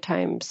the New York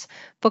Times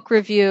Book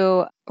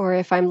Review, or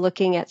if I'm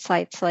looking at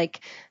sites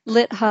like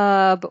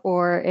LitHub,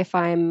 or if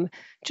I'm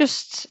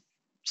just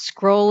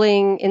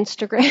scrolling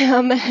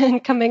Instagram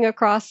and coming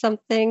across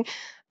something.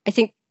 I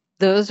think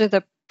those are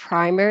the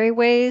primary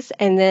ways.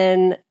 And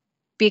then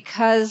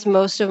because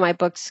most of my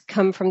books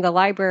come from the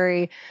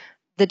library,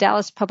 the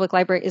Dallas Public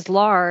Library is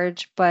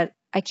large, but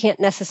I can't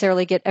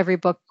necessarily get every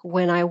book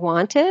when I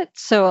want it.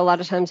 So a lot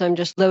of times I'm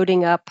just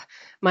loading up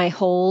my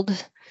hold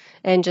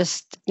and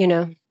just,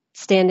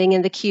 standing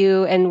in the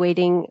queue and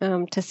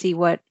waiting to see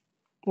what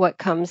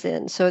comes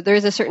in. So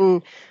there's a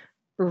certain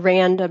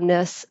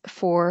randomness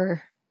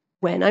for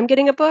when I'm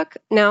getting a book.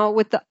 Now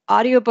with the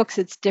audiobooks,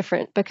 it's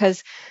different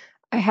because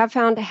I have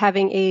found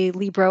having a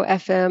Libro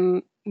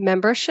FM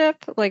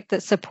membership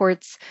that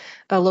supports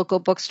a local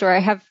bookstore. I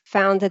have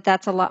found that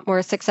that's a lot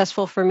more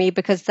successful for me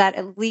because that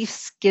at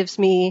least gives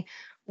me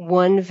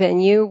one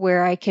venue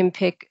where I can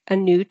pick a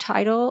new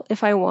title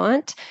if I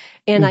want,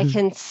 and I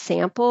can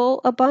sample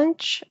a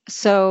bunch.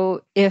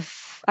 So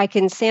if I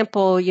can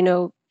sample,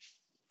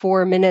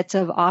 4 minutes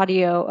of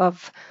audio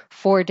of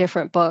 4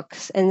 different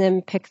books and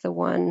then pick the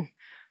one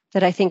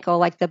that I think I'll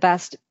like the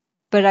best.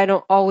 But I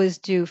don't always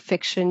do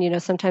fiction.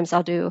 Sometimes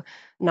I'll do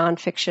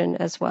nonfiction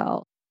as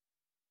well.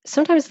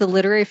 Sometimes the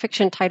literary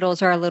fiction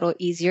titles are a little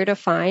easier to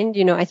find.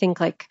 I think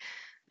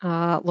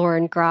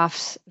Lauren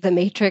Groff's The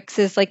Matrix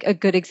is a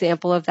good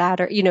example of that.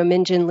 Or,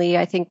 Min Jin Lee,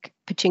 I think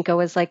Pachinko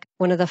was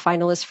one of the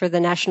finalists for the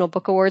National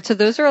Book Award. So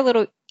those are a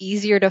little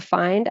easier to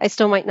find. I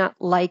still might not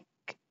like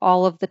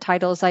all of the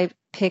titles I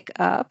pick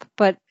up,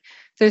 but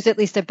there's at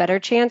least a better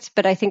chance.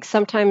 But I think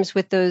sometimes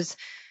with those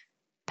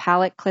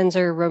palate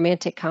cleanser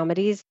romantic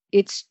comedies,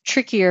 it's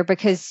trickier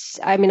because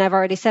I've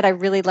already said I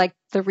really like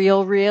the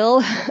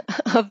real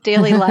of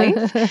daily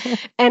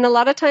life. And a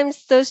lot of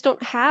times those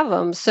don't have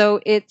them.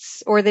 So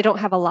or they don't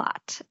have a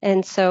lot.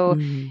 And so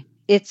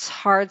it's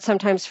hard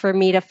sometimes for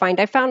me to find.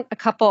 I found a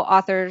couple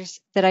authors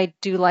that I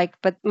do like,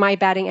 but my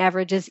batting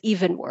average is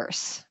even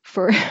worse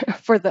for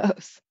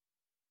those.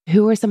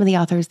 Who are some of the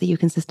authors that you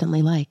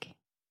consistently like?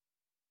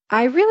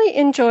 I really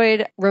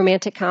enjoyed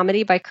Romantic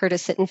Comedy by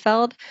Curtis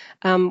Sittenfeld.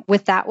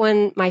 With that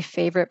one, my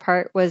favorite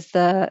part was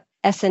the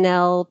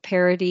SNL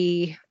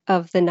parody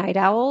of the Night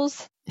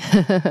Owls.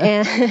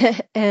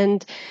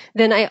 and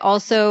then I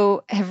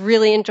also have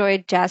really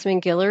enjoyed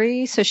Jasmine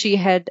Guillory. So she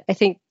had, I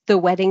think, The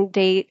Wedding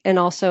Date and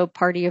also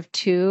Party of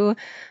Two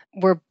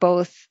were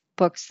both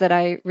books that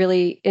I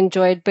really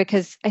enjoyed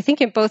because I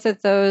think in both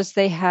of those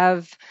they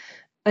have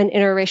an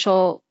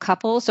interracial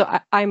couple. So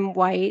I'm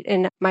white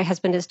and my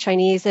husband is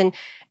Chinese. And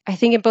I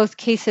think in both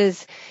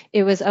cases,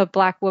 it was a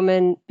Black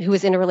woman who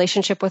was in a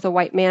relationship with a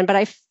white man. But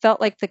I felt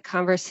like the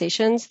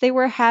conversations they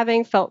were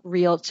having felt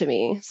real to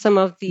me. Some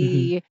of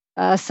the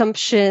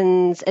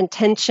assumptions and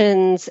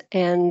tensions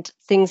and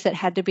things that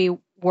had to be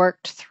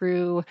worked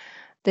through,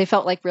 they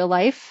felt like real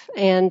life.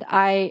 And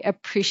I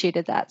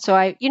appreciated that. So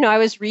I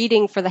was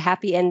reading for the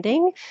happy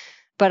ending,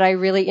 but I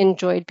really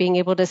enjoyed being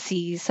able to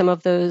see some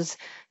of those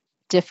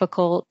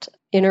difficult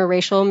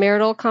interracial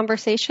marital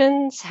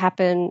conversations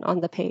happen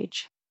on the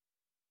page.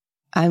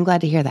 I'm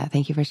glad to hear that.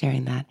 Thank you for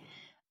sharing that.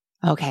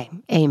 Okay,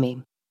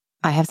 Amy,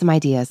 I have some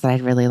ideas that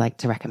I'd really like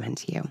to recommend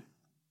to you,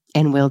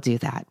 and we'll do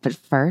that. But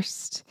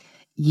first,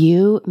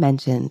 you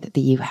mentioned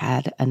that you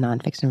had a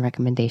nonfiction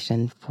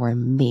recommendation for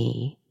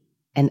me,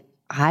 and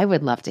I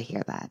would love to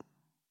hear that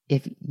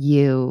if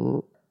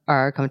you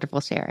are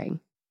comfortable sharing.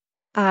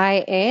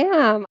 I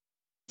am.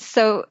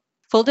 So,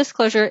 full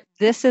disclosure,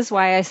 this is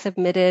why I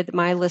submitted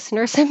my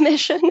listener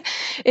submission,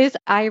 is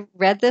I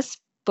read this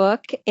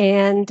book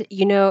and,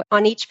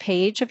 on each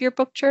page of your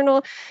book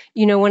journal,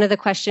 one of the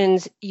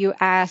questions you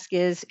ask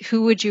is,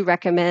 who would you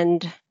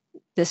recommend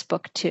this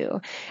book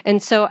to?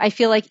 And so I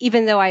feel like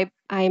even though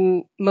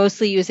I'm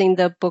mostly using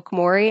the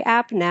Bookmori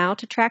app now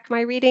to track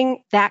my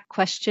reading, that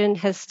question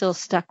has still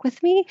stuck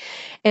with me.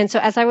 And so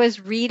as I was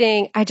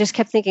reading, I just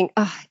kept thinking,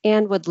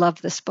 Anne would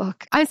love this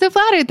book. I'm so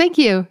flattered. Thank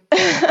you.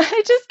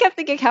 I just kept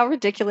thinking how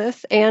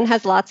ridiculous. Anne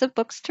has lots of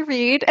books to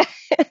read.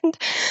 And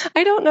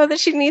I don't know that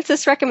she needs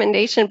this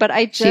recommendation, but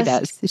she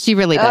does. She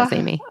really does,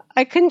 Amy.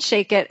 I couldn't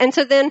shake it. And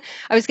so then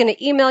I was going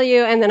to email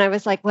you. And then I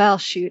was like, well,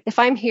 shoot, if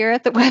I'm here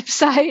at the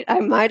website, I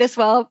might as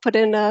well put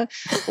in a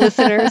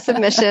listener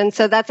submission.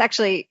 So that's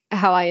actually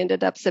how I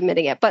ended up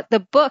submitting it. But the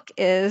book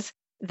is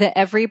The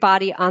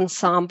Everybody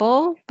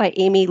Ensemble by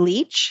Amy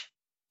Leach.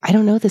 I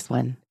don't know this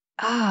one.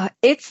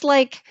 It's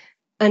like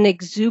an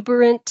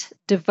exuberant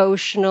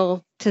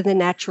devotional to the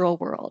natural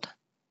world.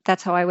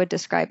 That's how I would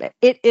describe it.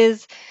 It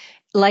is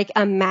like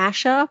a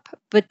mashup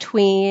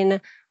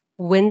between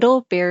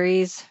Wendell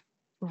Berry's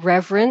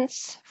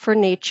reverence for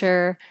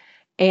nature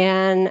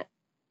and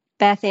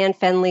Beth Ann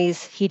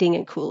Fenley's heating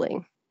and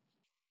cooling.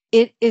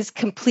 It is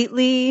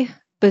completely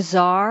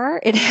bizarre.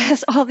 It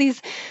has all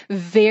these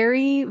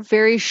very,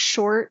 very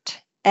short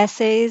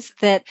essays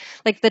that,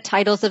 like the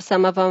titles of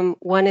some of them,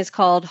 one is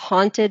called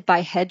Haunted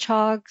by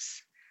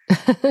Hedgehogs.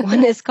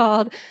 One is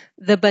called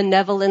The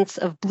Benevolence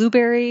of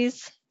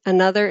Blueberries.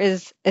 Another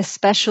is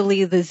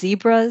Especially the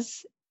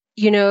Zebras.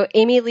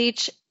 Amy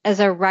Leach as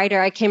a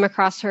writer, I came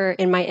across her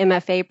in my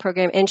MFA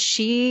program, and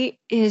she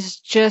is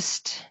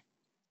just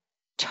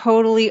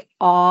totally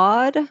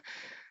awed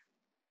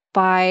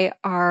by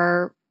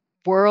our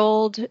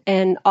world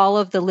and all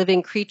of the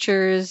living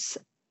creatures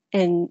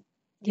and,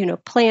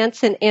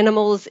 plants and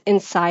animals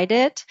inside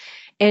it.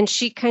 And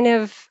she kind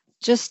of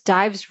just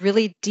dives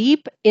really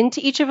deep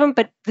into each of them,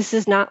 but this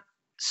is not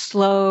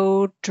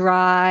slow,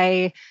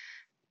 dry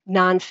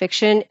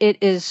nonfiction. It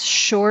is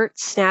short,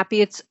 snappy.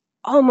 It's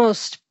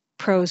almost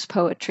prose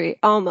poetry,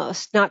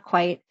 almost, not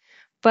quite.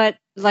 But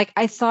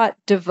I thought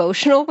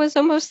devotional was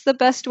almost the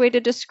best way to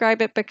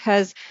describe it,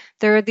 because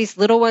there are these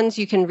little ones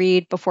you can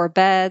read before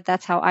bed.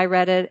 That's how I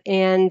read it.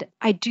 And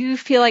I do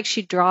feel like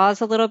she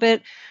draws a little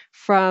bit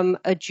from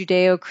a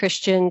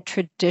Judeo-Christian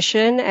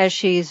tradition as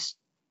she's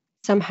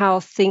somehow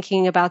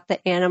thinking about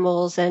the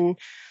animals and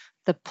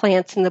the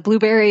plants and the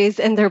blueberries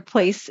and their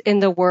place in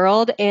the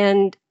world.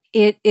 And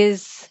it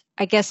is,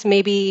 I guess,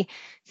 maybe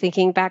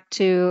thinking back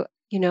to,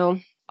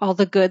 all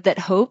the good that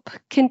hope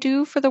can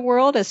do for the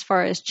world as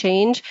far as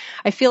change.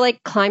 I feel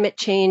like climate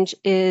change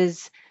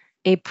is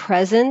a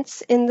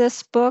presence in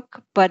this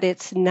book, but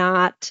it's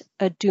not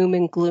a doom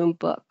and gloom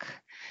book.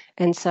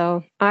 And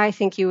so I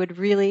think you would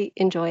really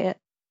enjoy it.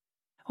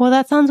 Well,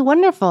 that sounds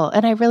wonderful.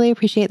 And I really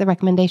appreciate the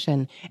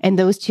recommendation. And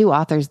those two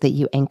authors that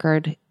you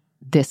anchored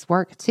this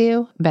work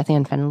to, Beth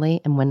Ann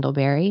Fennelly and Wendell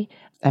Berry,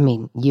 I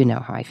mean, you know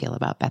how I feel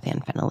about Beth Ann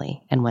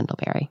Fennelly and Wendell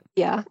Berry.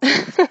 Yeah.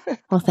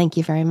 Well, thank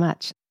you very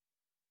much.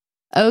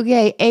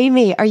 Okay,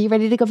 Amy, are you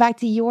ready to go back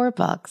to your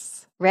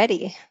books?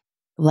 Ready.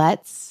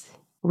 Let's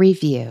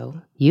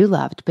review You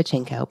Loved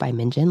Pachinko by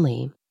Min-Jin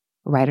Lee,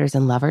 Writers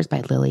and Lovers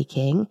by Lily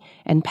King,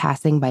 and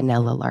Passing by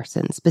Nella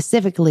Larson.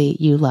 Specifically,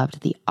 You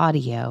Loved the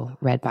audio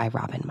read by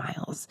Robin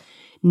Miles.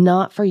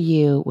 Not For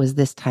You Was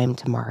This Time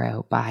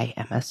Tomorrow by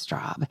Emma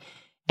Straub.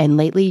 And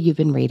lately you've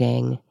been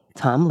reading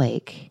Tom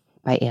Lake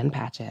by Ann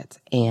Patchett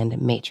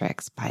and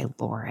Matrix by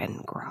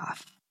Lauren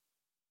Groff.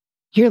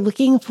 You're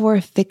looking for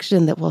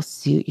fiction that will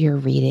suit your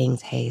reading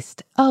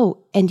taste.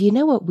 Oh, and you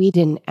know what we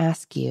didn't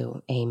ask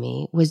you,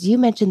 Amy, was you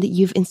mentioned that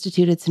you've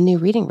instituted some new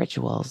reading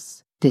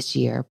rituals this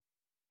year.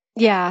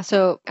 Yeah,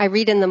 so I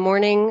read in the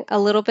morning a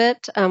little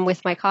bit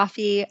with my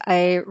coffee.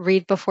 I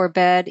read before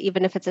bed,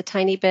 even if it's a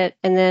tiny bit.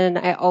 And then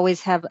I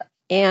always have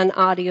an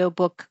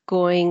audiobook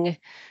going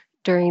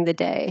during the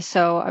day.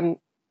 So I'm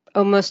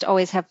almost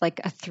always have a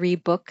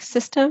 3-book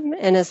system.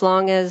 And as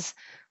long as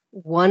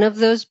one of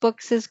those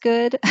books is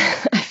good,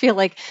 I feel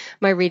like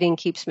my reading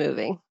keeps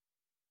moving.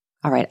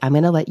 All right, I'm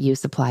going to let you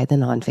supply the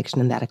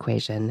nonfiction in that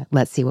equation.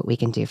 Let's see what we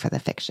can do for the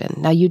fiction.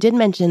 Now, you did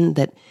mention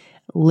that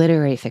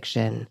literary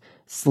fiction,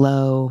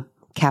 slow,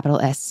 capital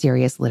S,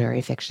 serious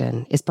literary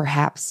fiction, is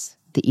perhaps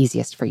the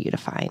easiest for you to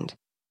find.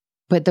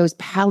 But those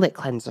palate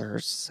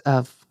cleansers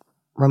of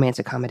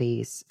romantic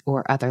comedies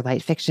or other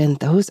light fiction,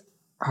 those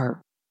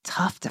are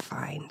tough to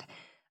find.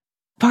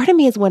 Part of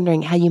me is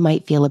wondering how you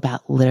might feel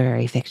about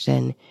literary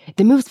fiction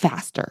that moves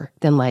faster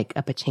than a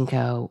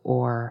Pachinko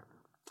or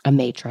a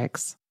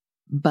Matrix.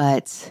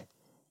 But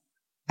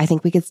I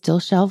think we could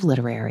still shelve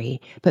literary,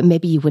 but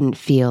maybe you wouldn't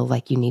feel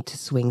like you need to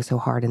swing so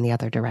hard in the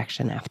other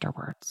direction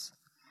afterwards.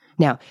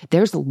 Now,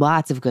 there's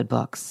lots of good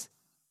books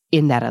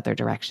in that other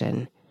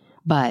direction,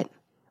 but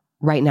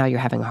right now you're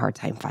having a hard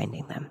time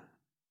finding them.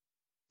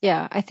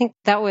 Yeah, I think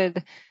that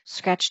would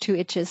scratch 2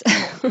 itches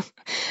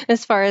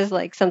as far as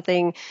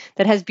something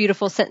that has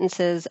beautiful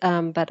sentences,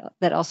 but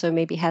that also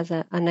maybe has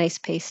a nice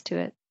pace to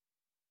it.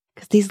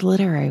 Because these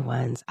literary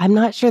ones, I'm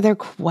not sure they're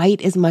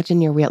quite as much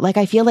in your wheel.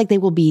 I feel like they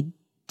will be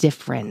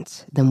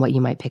different than what you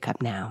might pick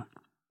up now.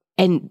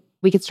 And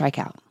we could strike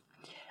out.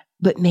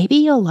 But maybe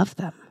you'll love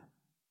them.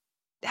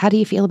 How do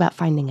you feel about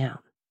finding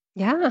out?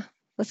 Yeah,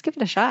 let's give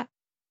it a shot.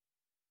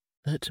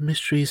 Let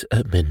Mysteries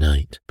at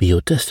Midnight be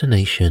your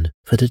destination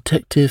for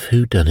detective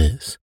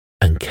whodunits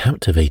and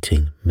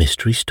captivating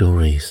mystery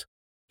stories.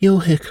 You'll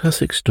hear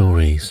classic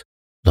stories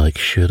like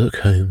Sherlock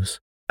Holmes,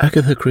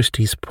 Agatha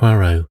Christie's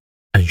Poirot,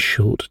 and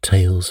short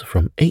tales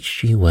from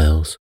H.G.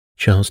 Wells,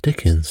 Charles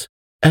Dickens,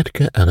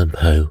 Edgar Allan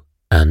Poe,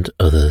 and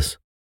others.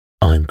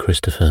 I'm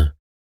Christopher,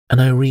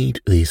 and I read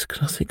these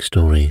classic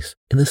stories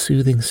in the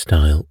soothing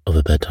style of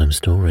a bedtime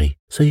story,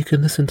 so you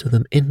can listen to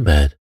them in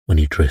bed when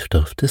you drift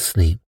off to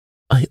sleep.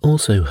 I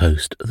also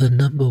host the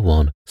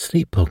 #1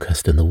 sleep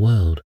podcast in the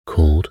world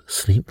called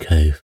Sleep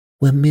Cove,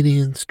 where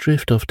millions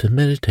drift off to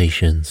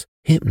meditations,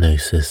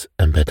 hypnosis,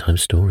 and bedtime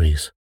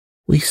stories.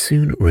 We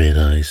soon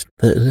realized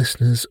that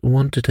listeners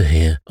wanted to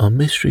hear our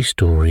mystery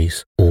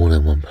stories all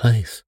in one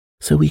place.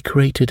 So we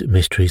created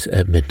Mysteries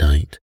at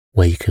Midnight,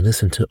 where you can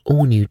listen to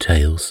all new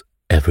tales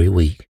every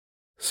week.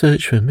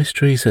 Search for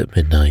Mysteries at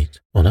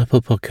Midnight on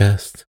Apple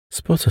Podcasts,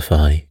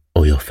 Spotify,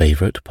 or your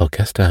favorite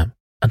podcast app,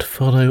 and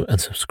follow and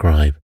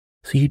subscribe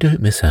so you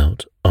don't miss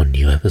out on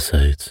new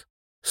episodes.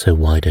 So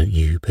why don't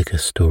you pick a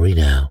story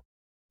now?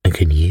 And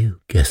can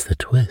you guess the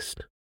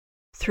twist?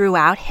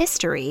 Throughout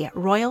history,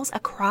 royals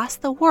across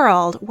the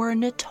world were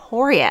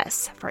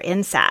notorious for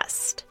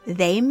incest.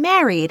 They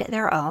married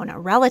their own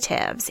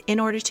relatives in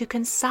order to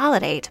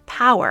consolidate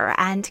power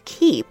and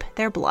keep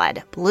their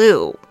blood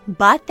blue.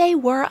 But they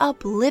were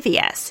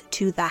oblivious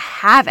to the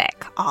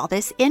havoc all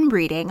this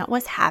inbreeding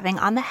was having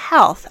on the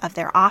health of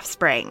their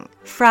offspring.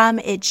 From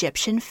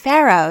Egyptian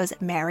pharaohs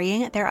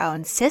marrying their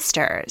own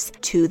sisters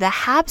to the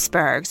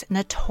Habsburgs'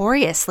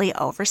 notoriously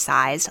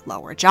oversized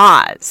lower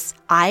jaws,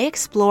 I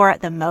explore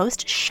the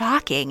most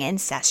shocking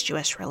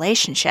incestuous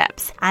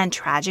relationships and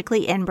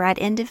tragically inbred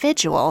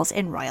individuals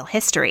in royal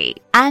history.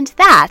 And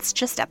that's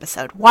just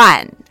episode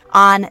 1.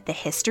 On the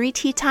History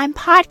Tea Time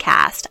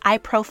podcast, I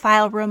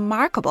profile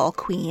remarkable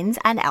queens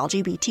and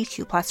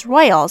LGBTQ+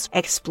 royals,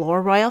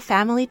 explore royal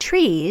family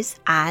trees,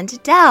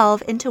 and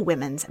delve into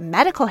women's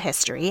medical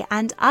history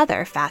and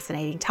other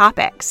fascinating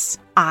topics.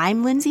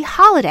 I'm Lindsay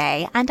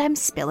Holiday, and I'm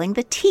spilling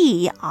the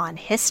tea on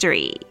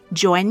history.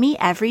 Join me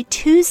every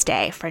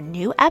Tuesday for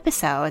new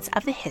episodes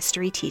of the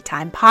History Tea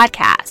Time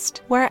podcast,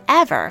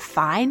 wherever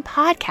fine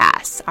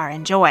podcasts are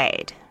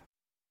enjoyed.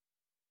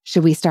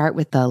 Should we start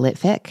with the lit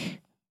fic?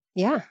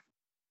 Yeah.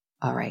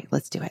 All right,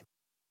 let's do it.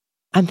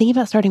 I'm thinking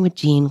about starting with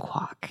Jean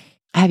Kwok.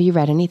 Have you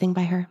read anything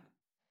by her?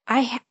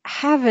 I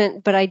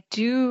haven't, but I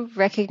do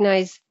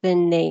recognize the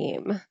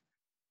name.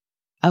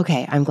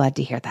 Okay, I'm glad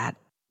to hear that.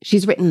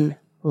 She's written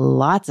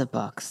lots of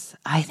books.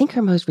 I think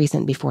her most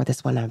recent before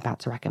this one I'm about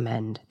to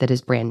recommend that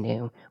is brand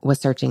new was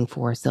Searching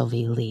for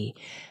Sylvie Lee.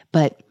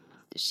 But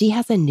she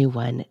has a new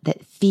one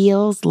that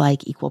feels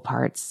like equal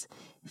parts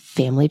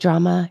family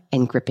drama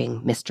and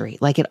gripping mystery.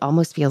 Like it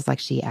almost feels like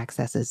she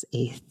accesses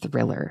a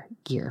thriller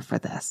gear for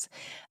this.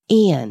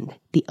 And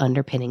the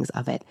underpinnings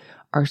of it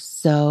are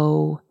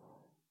so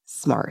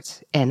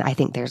smart. And I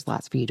think there's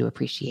lots for you to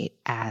appreciate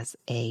as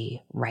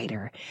a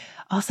writer.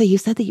 Also, you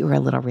said that you were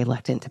a little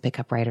reluctant to pick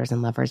up Writers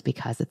and Lovers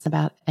because it's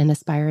about an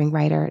aspiring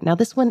writer. Now,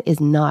 this one is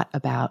not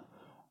about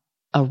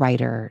a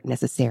writer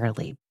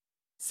necessarily.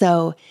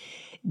 So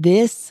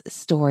this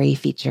story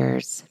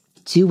features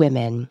two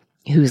women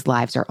whose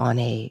lives are on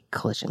a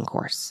collision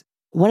course.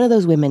 One of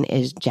those women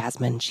is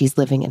Jasmine. She's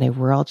living in a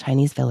rural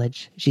Chinese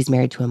village. She's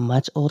married to a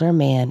much older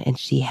man, and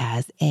she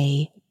has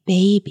a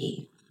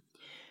baby.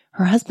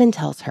 Her husband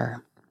tells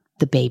her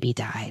the baby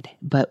died,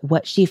 but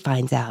what she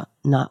finds out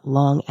not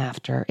long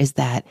after is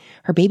that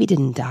her baby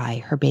didn't die.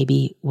 Her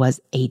baby was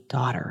a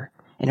daughter,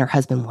 and her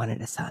husband wanted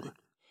a son.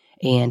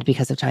 And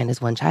because of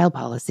China's one-child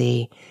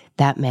policy,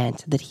 that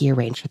meant that he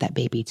arranged for that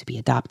baby to be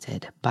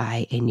adopted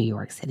by a New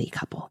York City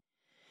couple.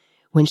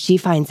 When she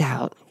finds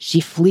out, she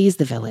flees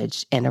the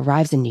village and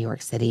arrives in New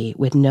York City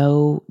with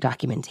no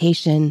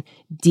documentation,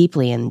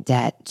 deeply in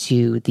debt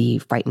to the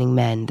frightening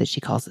men that she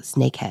calls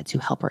snakeheads who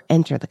help her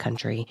enter the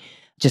country,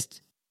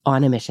 just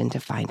on a mission to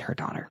find her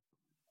daughter.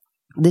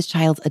 This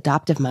child's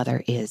adoptive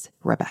mother is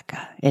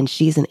Rebecca, and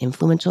she's an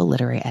influential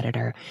literary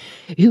editor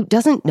who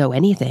doesn't know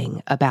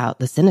anything about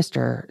the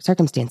sinister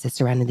circumstances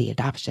surrounding the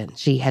adoption.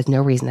 She has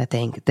no reason to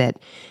think that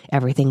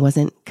everything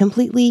wasn't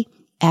completely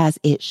as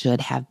it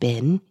should have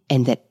been,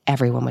 and that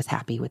everyone was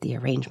happy with the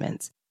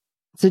arrangements.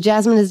 So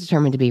Jasmine is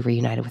determined to be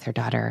reunited with her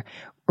daughter.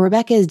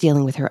 Rebecca is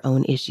dealing with her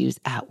own issues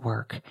at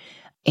work,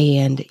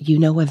 and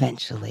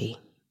eventually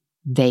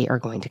they are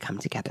going to come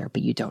together,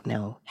 but you don't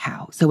know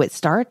how. So it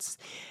starts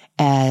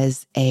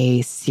as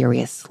a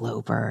serious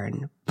slow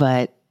burn,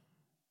 but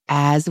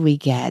as we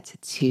get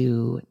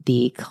to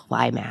the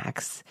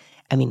climax,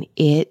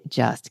 it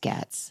just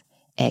gets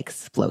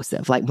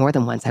explosive. Like more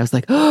than once, I was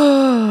like,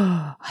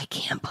 oh, I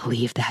can't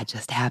believe that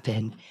just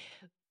happened.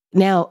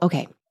 Now,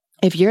 okay,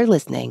 if you're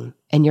listening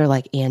and you're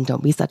like, Anne,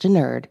 don't be such a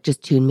nerd,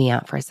 just tune me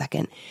out for a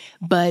second.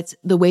 But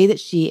the way that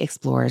she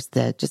explores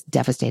the just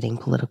devastating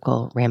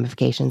political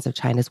ramifications of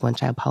China's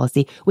one-child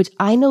policy, which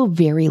I know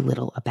very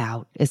little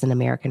about as an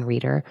American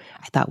reader,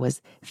 I thought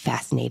was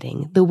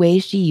fascinating. The way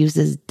she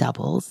uses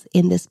doubles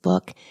in this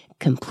book,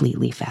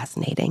 completely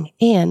fascinating.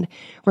 And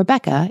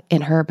Rebecca,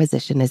 in her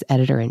position as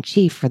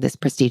editor-in-chief for this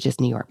prestigious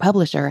New York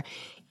publisher,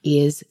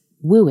 is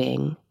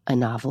wooing a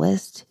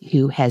novelist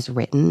who has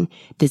written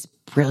this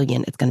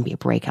brilliant, it's going to be a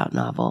breakout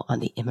novel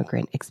on the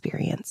immigrant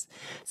experience.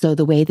 So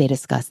the way they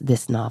discuss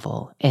this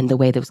novel and the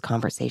way those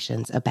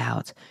conversations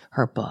about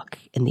her book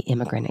and the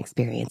immigrant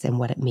experience and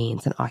what it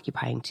means in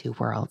occupying two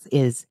worlds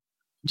is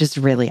just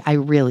really, I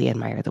really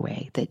admire the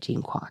way that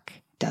Jean Kwok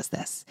does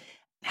this.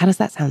 How does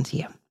that sound to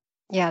you?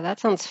 Yeah, that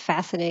sounds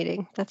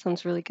fascinating. That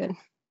sounds really good.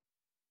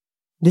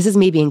 This is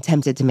me being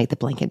tempted to make the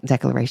blanket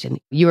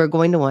declaration. You are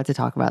going to want to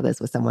talk about this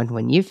with someone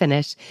when you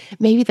finish.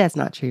 Maybe that's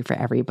not true for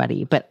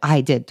everybody, but I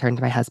did turn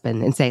to my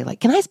husband and say,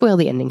 can I spoil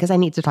the ending? Because I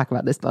need to talk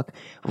about this book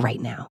right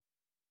now.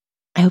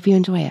 I hope you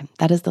enjoy it.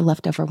 That is The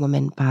Leftover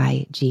Woman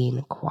by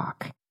Jean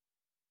Kwok.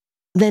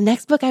 The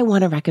next book I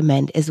want to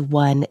recommend is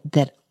one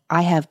that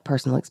I have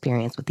personal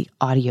experience with the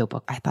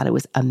audiobook. I thought it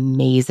was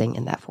amazing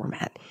in that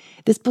format.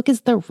 This book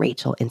is The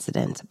Rachel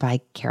Incident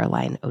by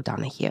Caroline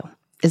O'Donoghue.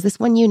 Is this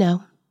one you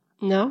know?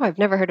 No, I've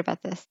never heard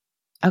about this.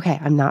 Okay,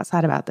 I'm not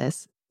sad about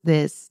this.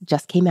 This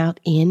just came out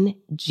in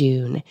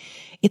June.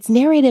 It's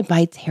narrated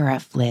by Tara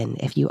Flynn,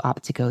 if you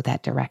opt to go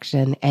that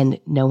direction. And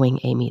knowing,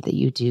 Amy, that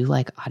you do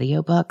like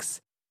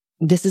audiobooks,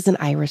 this is an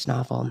Irish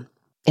novel,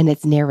 and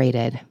it's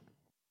narrated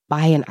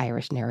by an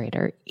Irish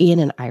narrator in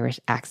an Irish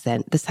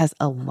accent. This has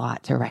a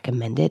lot to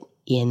recommend it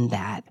in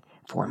that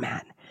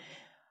format.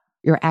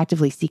 You're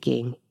actively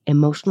seeking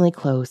emotionally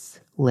close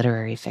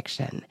literary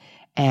fiction,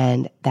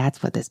 and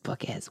that's what this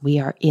book is. We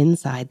are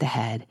inside the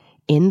head,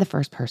 in the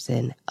first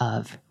person,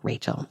 of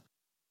Rachel.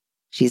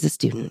 She's a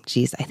student.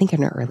 She's, I think,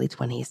 in her early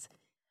 20s.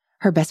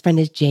 Her best friend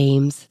is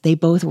James. They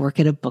both work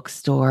at a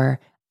bookstore.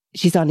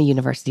 She's on a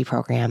university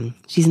program.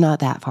 She's not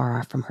that far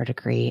off from her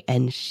degree,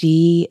 and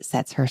she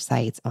sets her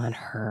sights on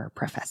her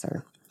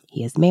professor.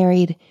 He is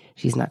married.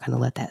 She's not going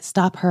to let that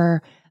stop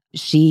her.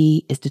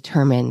 She is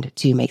determined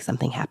to make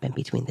something happen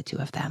between the two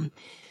of them.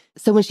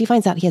 So when she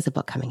finds out he has a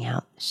book coming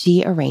out,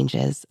 she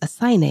arranges a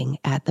signing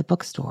at the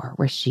bookstore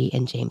where she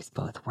and James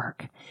both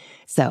work.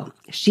 So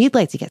she'd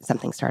like to get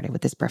something started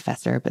with this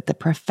professor, but the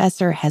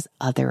professor has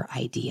other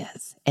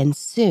ideas. And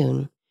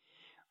soon,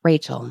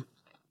 Rachel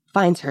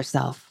finds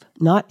herself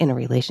not in a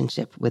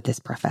relationship with this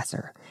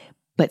professor,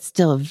 but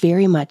still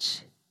very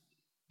much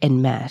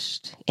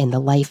enmeshed in the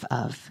life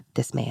of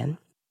this man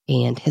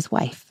and his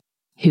wife,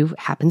 who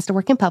happens to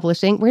work in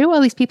publishing. Where do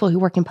all these people who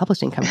work in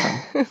publishing come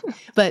from?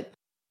 But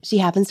she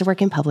happens to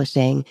work in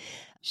publishing.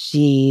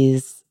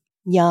 She's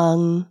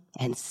young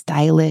and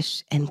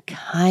stylish and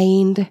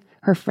kind.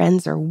 Her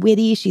friends are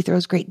witty. She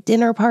throws great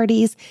dinner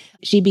parties.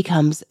 She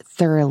becomes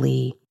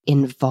thoroughly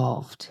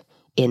involved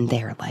in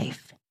their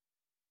life.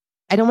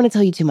 I don't want to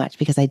tell you too much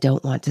because I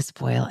don't want to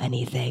spoil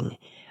anything,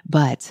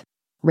 but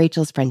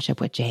Rachel's friendship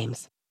with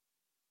James,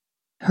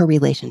 her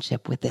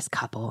relationship with this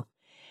couple,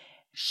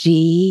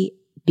 she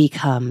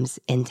becomes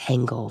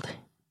entangled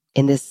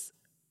in this,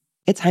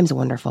 at times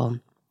wonderful,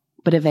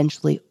 but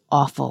eventually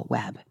awful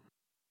web.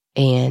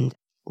 And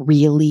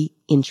really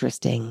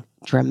interesting,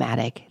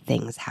 dramatic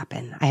things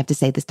happen. I have to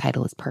say this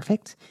title is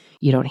perfect.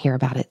 You don't hear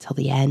about it till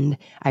the end.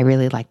 I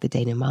really like the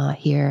denouement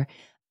here.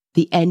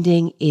 The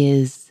ending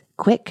is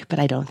quick, but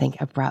I don't think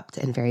abrupt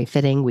and very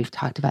fitting. We've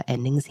talked about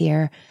endings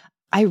here.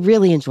 I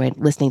really enjoyed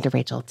listening to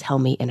Rachel tell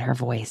me in her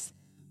voice,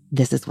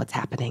 this is what's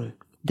happening.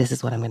 This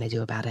is what I'm going to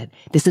do about it.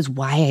 This is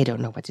why I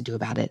don't know what to do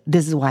about it.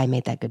 This is why I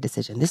made that good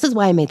decision. This is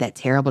why I made that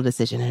terrible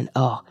decision. And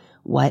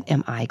what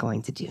am I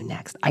going to do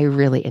next? I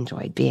really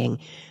enjoyed being,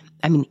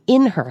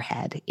 in her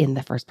head, in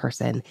the first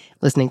person,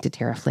 listening to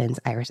Tara Flynn's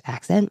Irish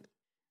accent,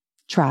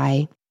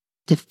 try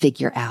to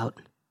figure out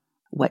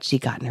what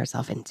she'd gotten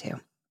herself into.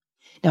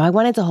 Now, I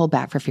wanted to hold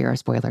back for fear of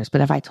spoilers,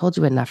 but have I told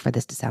you enough for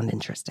this to sound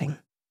interesting?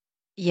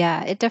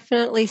 Yeah, it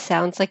definitely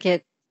sounds like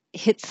it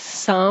hits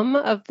some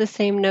of the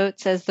same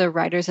notes as the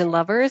Writers and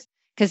Lovers,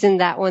 because in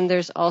that one,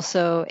 there's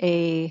also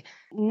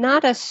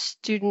not a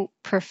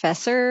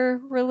student-professor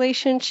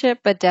relationship,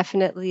 but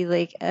definitely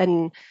like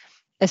an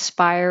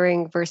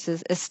aspiring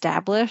versus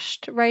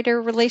established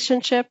writer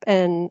relationship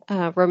and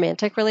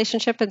romantic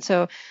relationship. And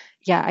so,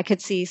 yeah, I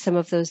could see some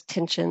of those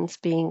tensions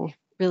being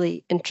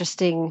really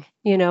interesting,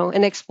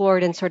 and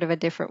explored in sort of a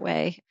different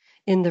way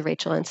in the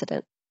Rachel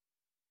incident.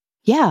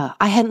 Yeah,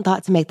 I hadn't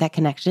thought to make that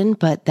connection,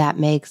 but that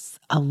makes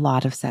a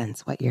lot of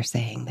sense, what you're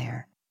saying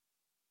there.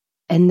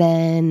 And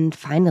then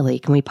finally,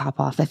 can we pop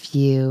off a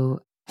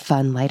few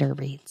fun, lighter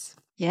reads?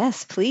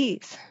 Yes,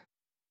 please.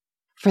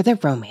 For the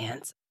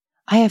romance,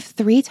 I have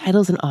 3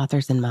 titles and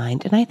authors in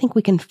mind, and I think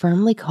we can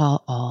firmly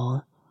call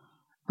all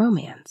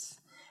romance.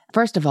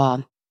 First of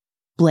all,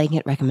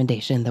 blanket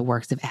recommendation, the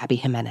works of Abby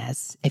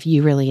Jimenez. If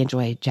you really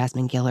enjoy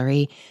Jasmine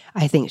Guillory,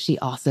 I think she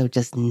also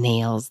just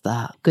nails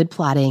the good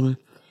plotting,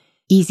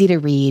 easy to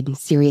read,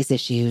 serious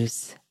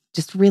issues,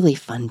 just really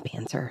fun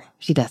banter.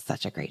 She does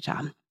such a great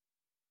job.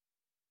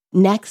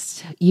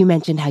 Next, you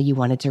mentioned how you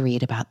wanted to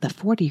read about the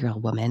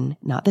 40-year-old woman,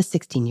 not the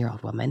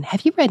 16-year-old woman.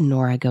 Have you read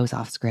Nora Goes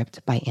Off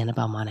Script by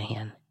Annabelle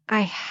Monaghan?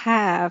 I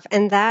have,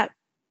 and that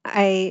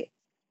I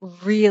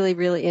really,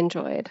 really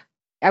enjoyed.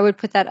 I would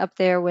put that up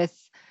there with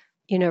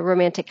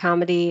romantic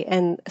comedy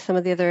and some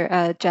of the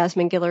other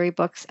Jasmine Guillory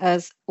books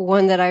as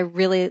one that I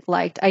really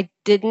liked. I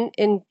didn't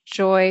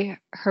enjoy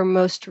her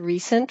most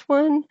recent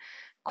one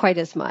quite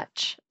as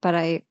much, but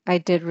I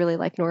did really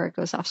like Nora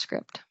Goes Off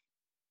Script.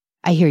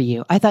 I hear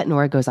you. I thought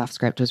Nora Goes Off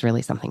Script was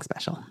really something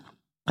special,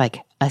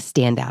 like a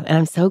standout. And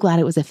I'm so glad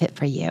it was a fit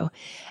for you.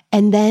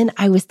 And then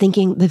I was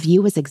thinking The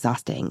View Was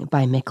Exhausting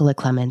by Mikola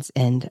Clements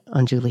and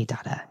Anjuli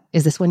Datta.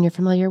 Is this one you're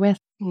familiar with?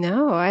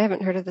 No, I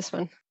haven't heard of this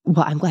one.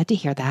 Well, I'm glad to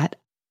hear that.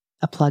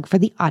 A plug for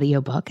the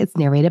audiobook. It's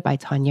narrated by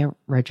Tanya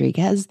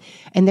Rodriguez.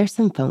 And there's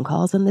some phone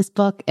calls in this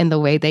book. And the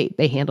way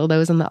they handle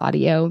those in the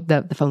audio,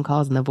 the phone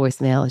calls and the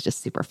voicemail is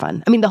just super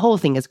fun. The whole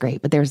thing is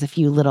great, but there's a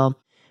few little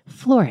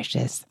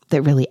flourishes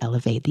that really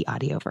elevate the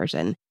audio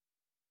version.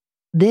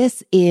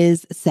 This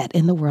is set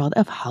in the world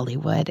of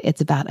Hollywood. It's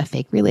about a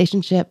fake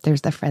relationship.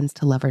 There's the friends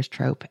to lovers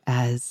trope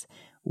as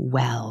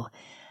well.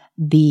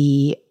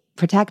 The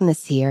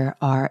protagonists here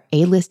are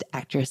A-list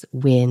actress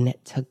Wynn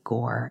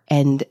Tagore.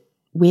 And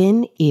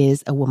Wynn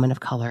is a woman of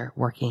color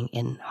working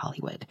in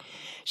Hollywood.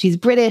 She's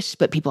British,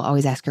 but people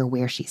always ask her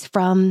where she's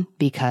from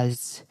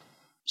because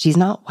she's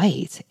not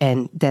white.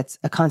 And that's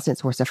a constant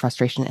source of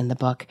frustration in the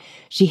book.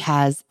 She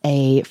has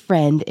a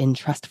friend in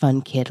trust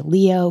fund kid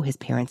Leo. His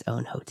parents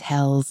own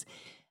hotels.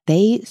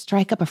 They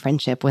strike up a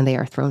friendship when they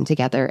are thrown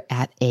together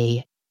at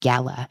a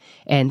gala,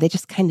 and they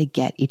just kind of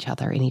get each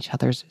other in each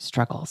other's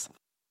struggles.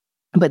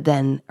 But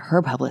then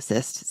her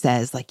publicist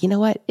says, like, you know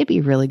what? It'd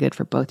be really good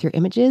for both your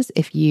images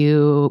if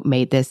you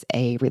made this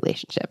a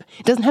relationship.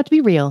 It doesn't have to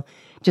be real.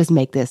 Just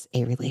make this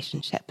a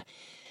relationship.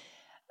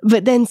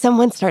 But then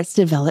someone starts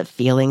to develop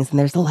feelings, and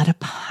there's a lot of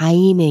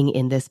pining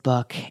in this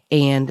book.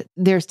 And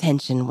there's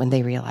tension when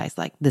they realize,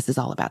 like, this is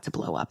all about to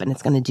blow up, and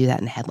it's going to do that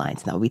in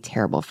headlines, and that will be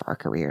terrible for our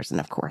careers. And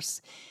of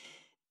course,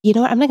 you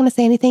know what? I'm not going to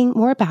say anything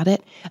more about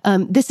it.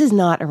 This is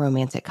not a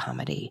romantic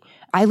comedy.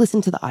 I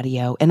listened to the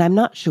audio, and I'm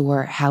not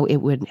sure how it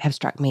would have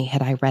struck me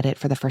had I read it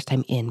for the first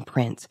time in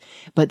print.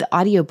 But the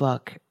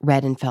audiobook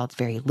read and felt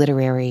very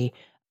literary.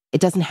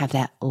 It doesn't have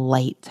that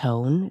light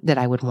tone that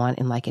I would want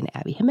in like an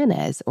Abby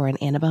Jimenez or an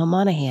Annabelle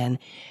Monaghan.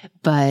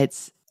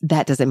 But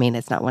that doesn't mean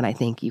it's not one I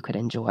think you could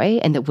enjoy,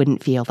 and it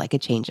wouldn't feel like a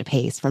change of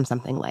pace from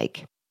something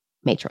like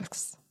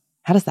Matrix.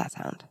 How does that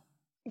sound?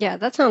 Yeah,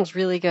 that sounds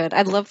really good.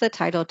 I love the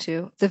title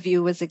too. The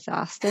View Was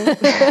Exhausting.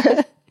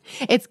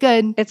 It's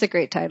good. It's a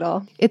great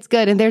title. It's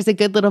good. And there's a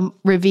good little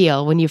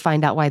reveal when you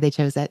find out why they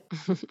chose it.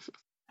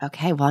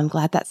 Okay, well, I'm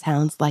glad that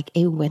sounds like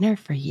a winner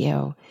for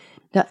you.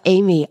 Now,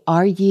 Amy,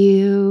 are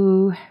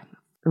you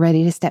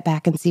ready to step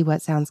back and see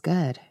what sounds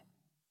good?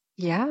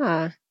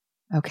 Yeah.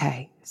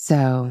 Okay,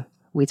 so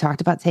we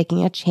talked about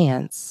taking a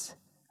chance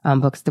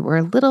on books that were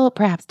a little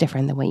perhaps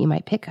different than what you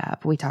might pick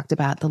up. We talked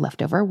about The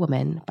Leftover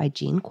Woman by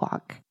Jean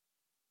Kwok,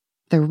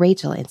 The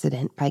Rachel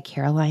Incident by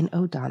Caroline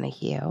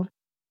O'Donoghue,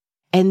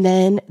 and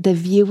then The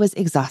View Was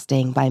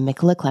Exhausting by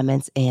Mikola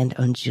Clements and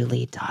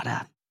Anjuli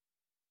Datta.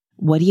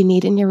 What do you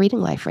need in your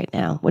reading life right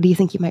now? What do you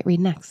think you might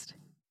read next?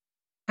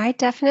 I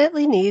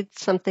definitely need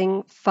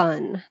something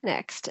fun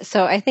next.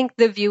 So I think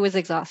The View Was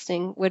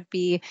Exhausting would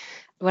be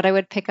what I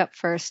would pick up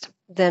first.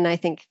 Then I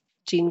think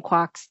Jean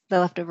Kwok's The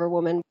Leftover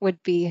Woman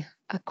would be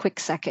a quick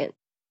second.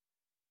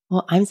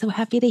 Well, I'm so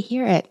happy to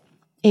hear it.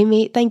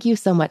 Amy, thank you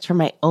so much for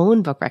my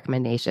own book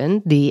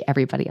recommendation, The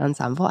Everybody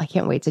Ensemble. I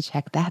can't wait to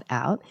check that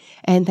out.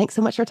 And thanks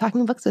so much for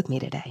talking books with me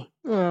today.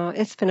 Oh,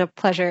 it's been a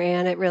pleasure,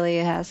 Anne. It really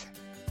has.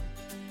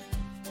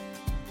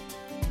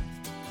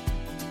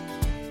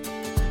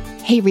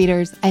 Hey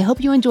readers, I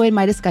hope you enjoyed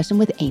my discussion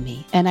with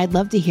Amy, and I'd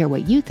love to hear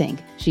what you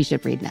think she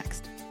should read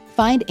next.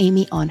 Find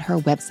Amy on her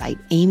website,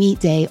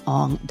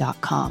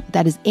 amydaeong.com.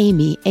 That is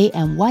Amy,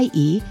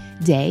 A-M-Y-E,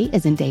 day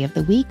as in day of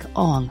the week,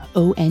 Ong,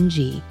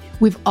 O-N-G.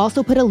 We've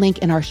also put a link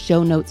in our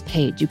show notes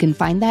page. You can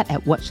find that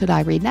at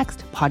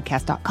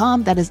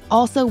whatshouldireadnextpodcast.com. That is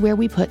also where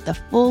we put the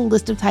full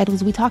list of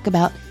titles we talk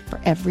about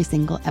for every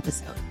single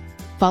episode.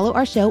 Follow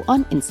our show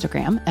on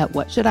Instagram at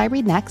What Should I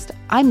Read Next?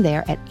 I'm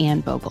there at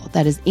Anne Bogel.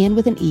 That is Anne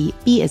with an E,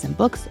 B as in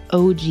books,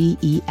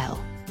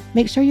 O-G-E-L.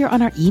 Make sure you're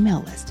on our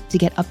email list to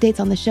get updates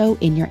on the show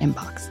in your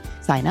inbox.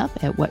 Sign up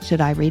at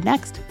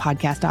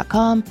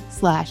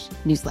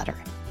whatshouldireadnextpodcast.com/newsletter.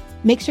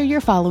 Make sure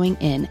you're following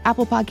in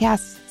Apple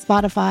Podcasts,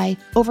 Spotify,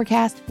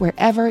 Overcast,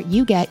 wherever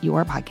you get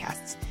your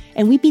podcasts.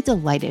 And we'd be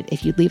delighted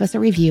if you'd leave us a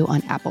review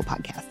on Apple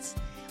Podcasts.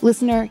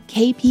 Listener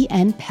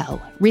KPN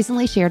Pell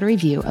recently shared a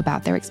review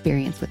about their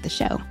experience with the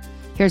show.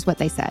 Here's what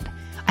they said.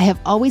 I have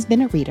always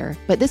been a reader,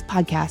 but this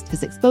podcast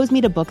has exposed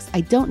me to books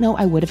I don't know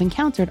I would have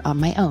encountered on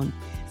my own.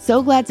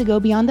 So glad to go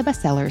beyond the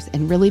bestsellers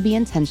and really be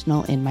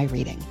intentional in my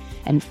reading.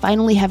 And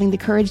finally having the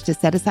courage to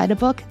set aside a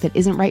book that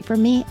isn't right for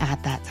me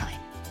at that time.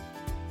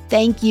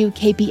 Thank you,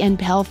 KPN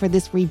Pell, for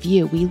this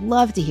review. We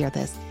love to hear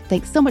this.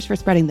 Thanks so much for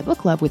spreading the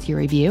book love with your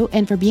review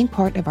and for being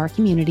part of our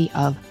community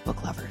of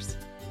book lovers.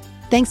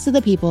 Thanks to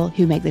the people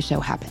who make the show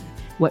happen.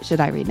 What Should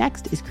I Read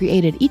Next is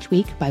created each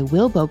week by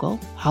Will Bogle,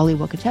 Holly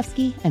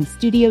Wokachevsky, and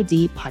Studio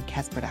D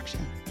Podcast Production.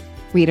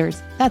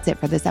 Readers, that's it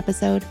for this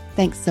episode.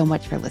 Thanks so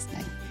much for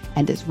listening.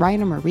 And as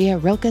Rainer Maria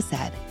Rilke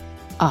said,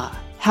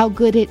 how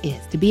good it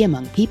is to be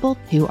among people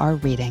who are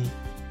reading.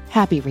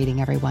 Happy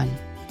reading, everyone.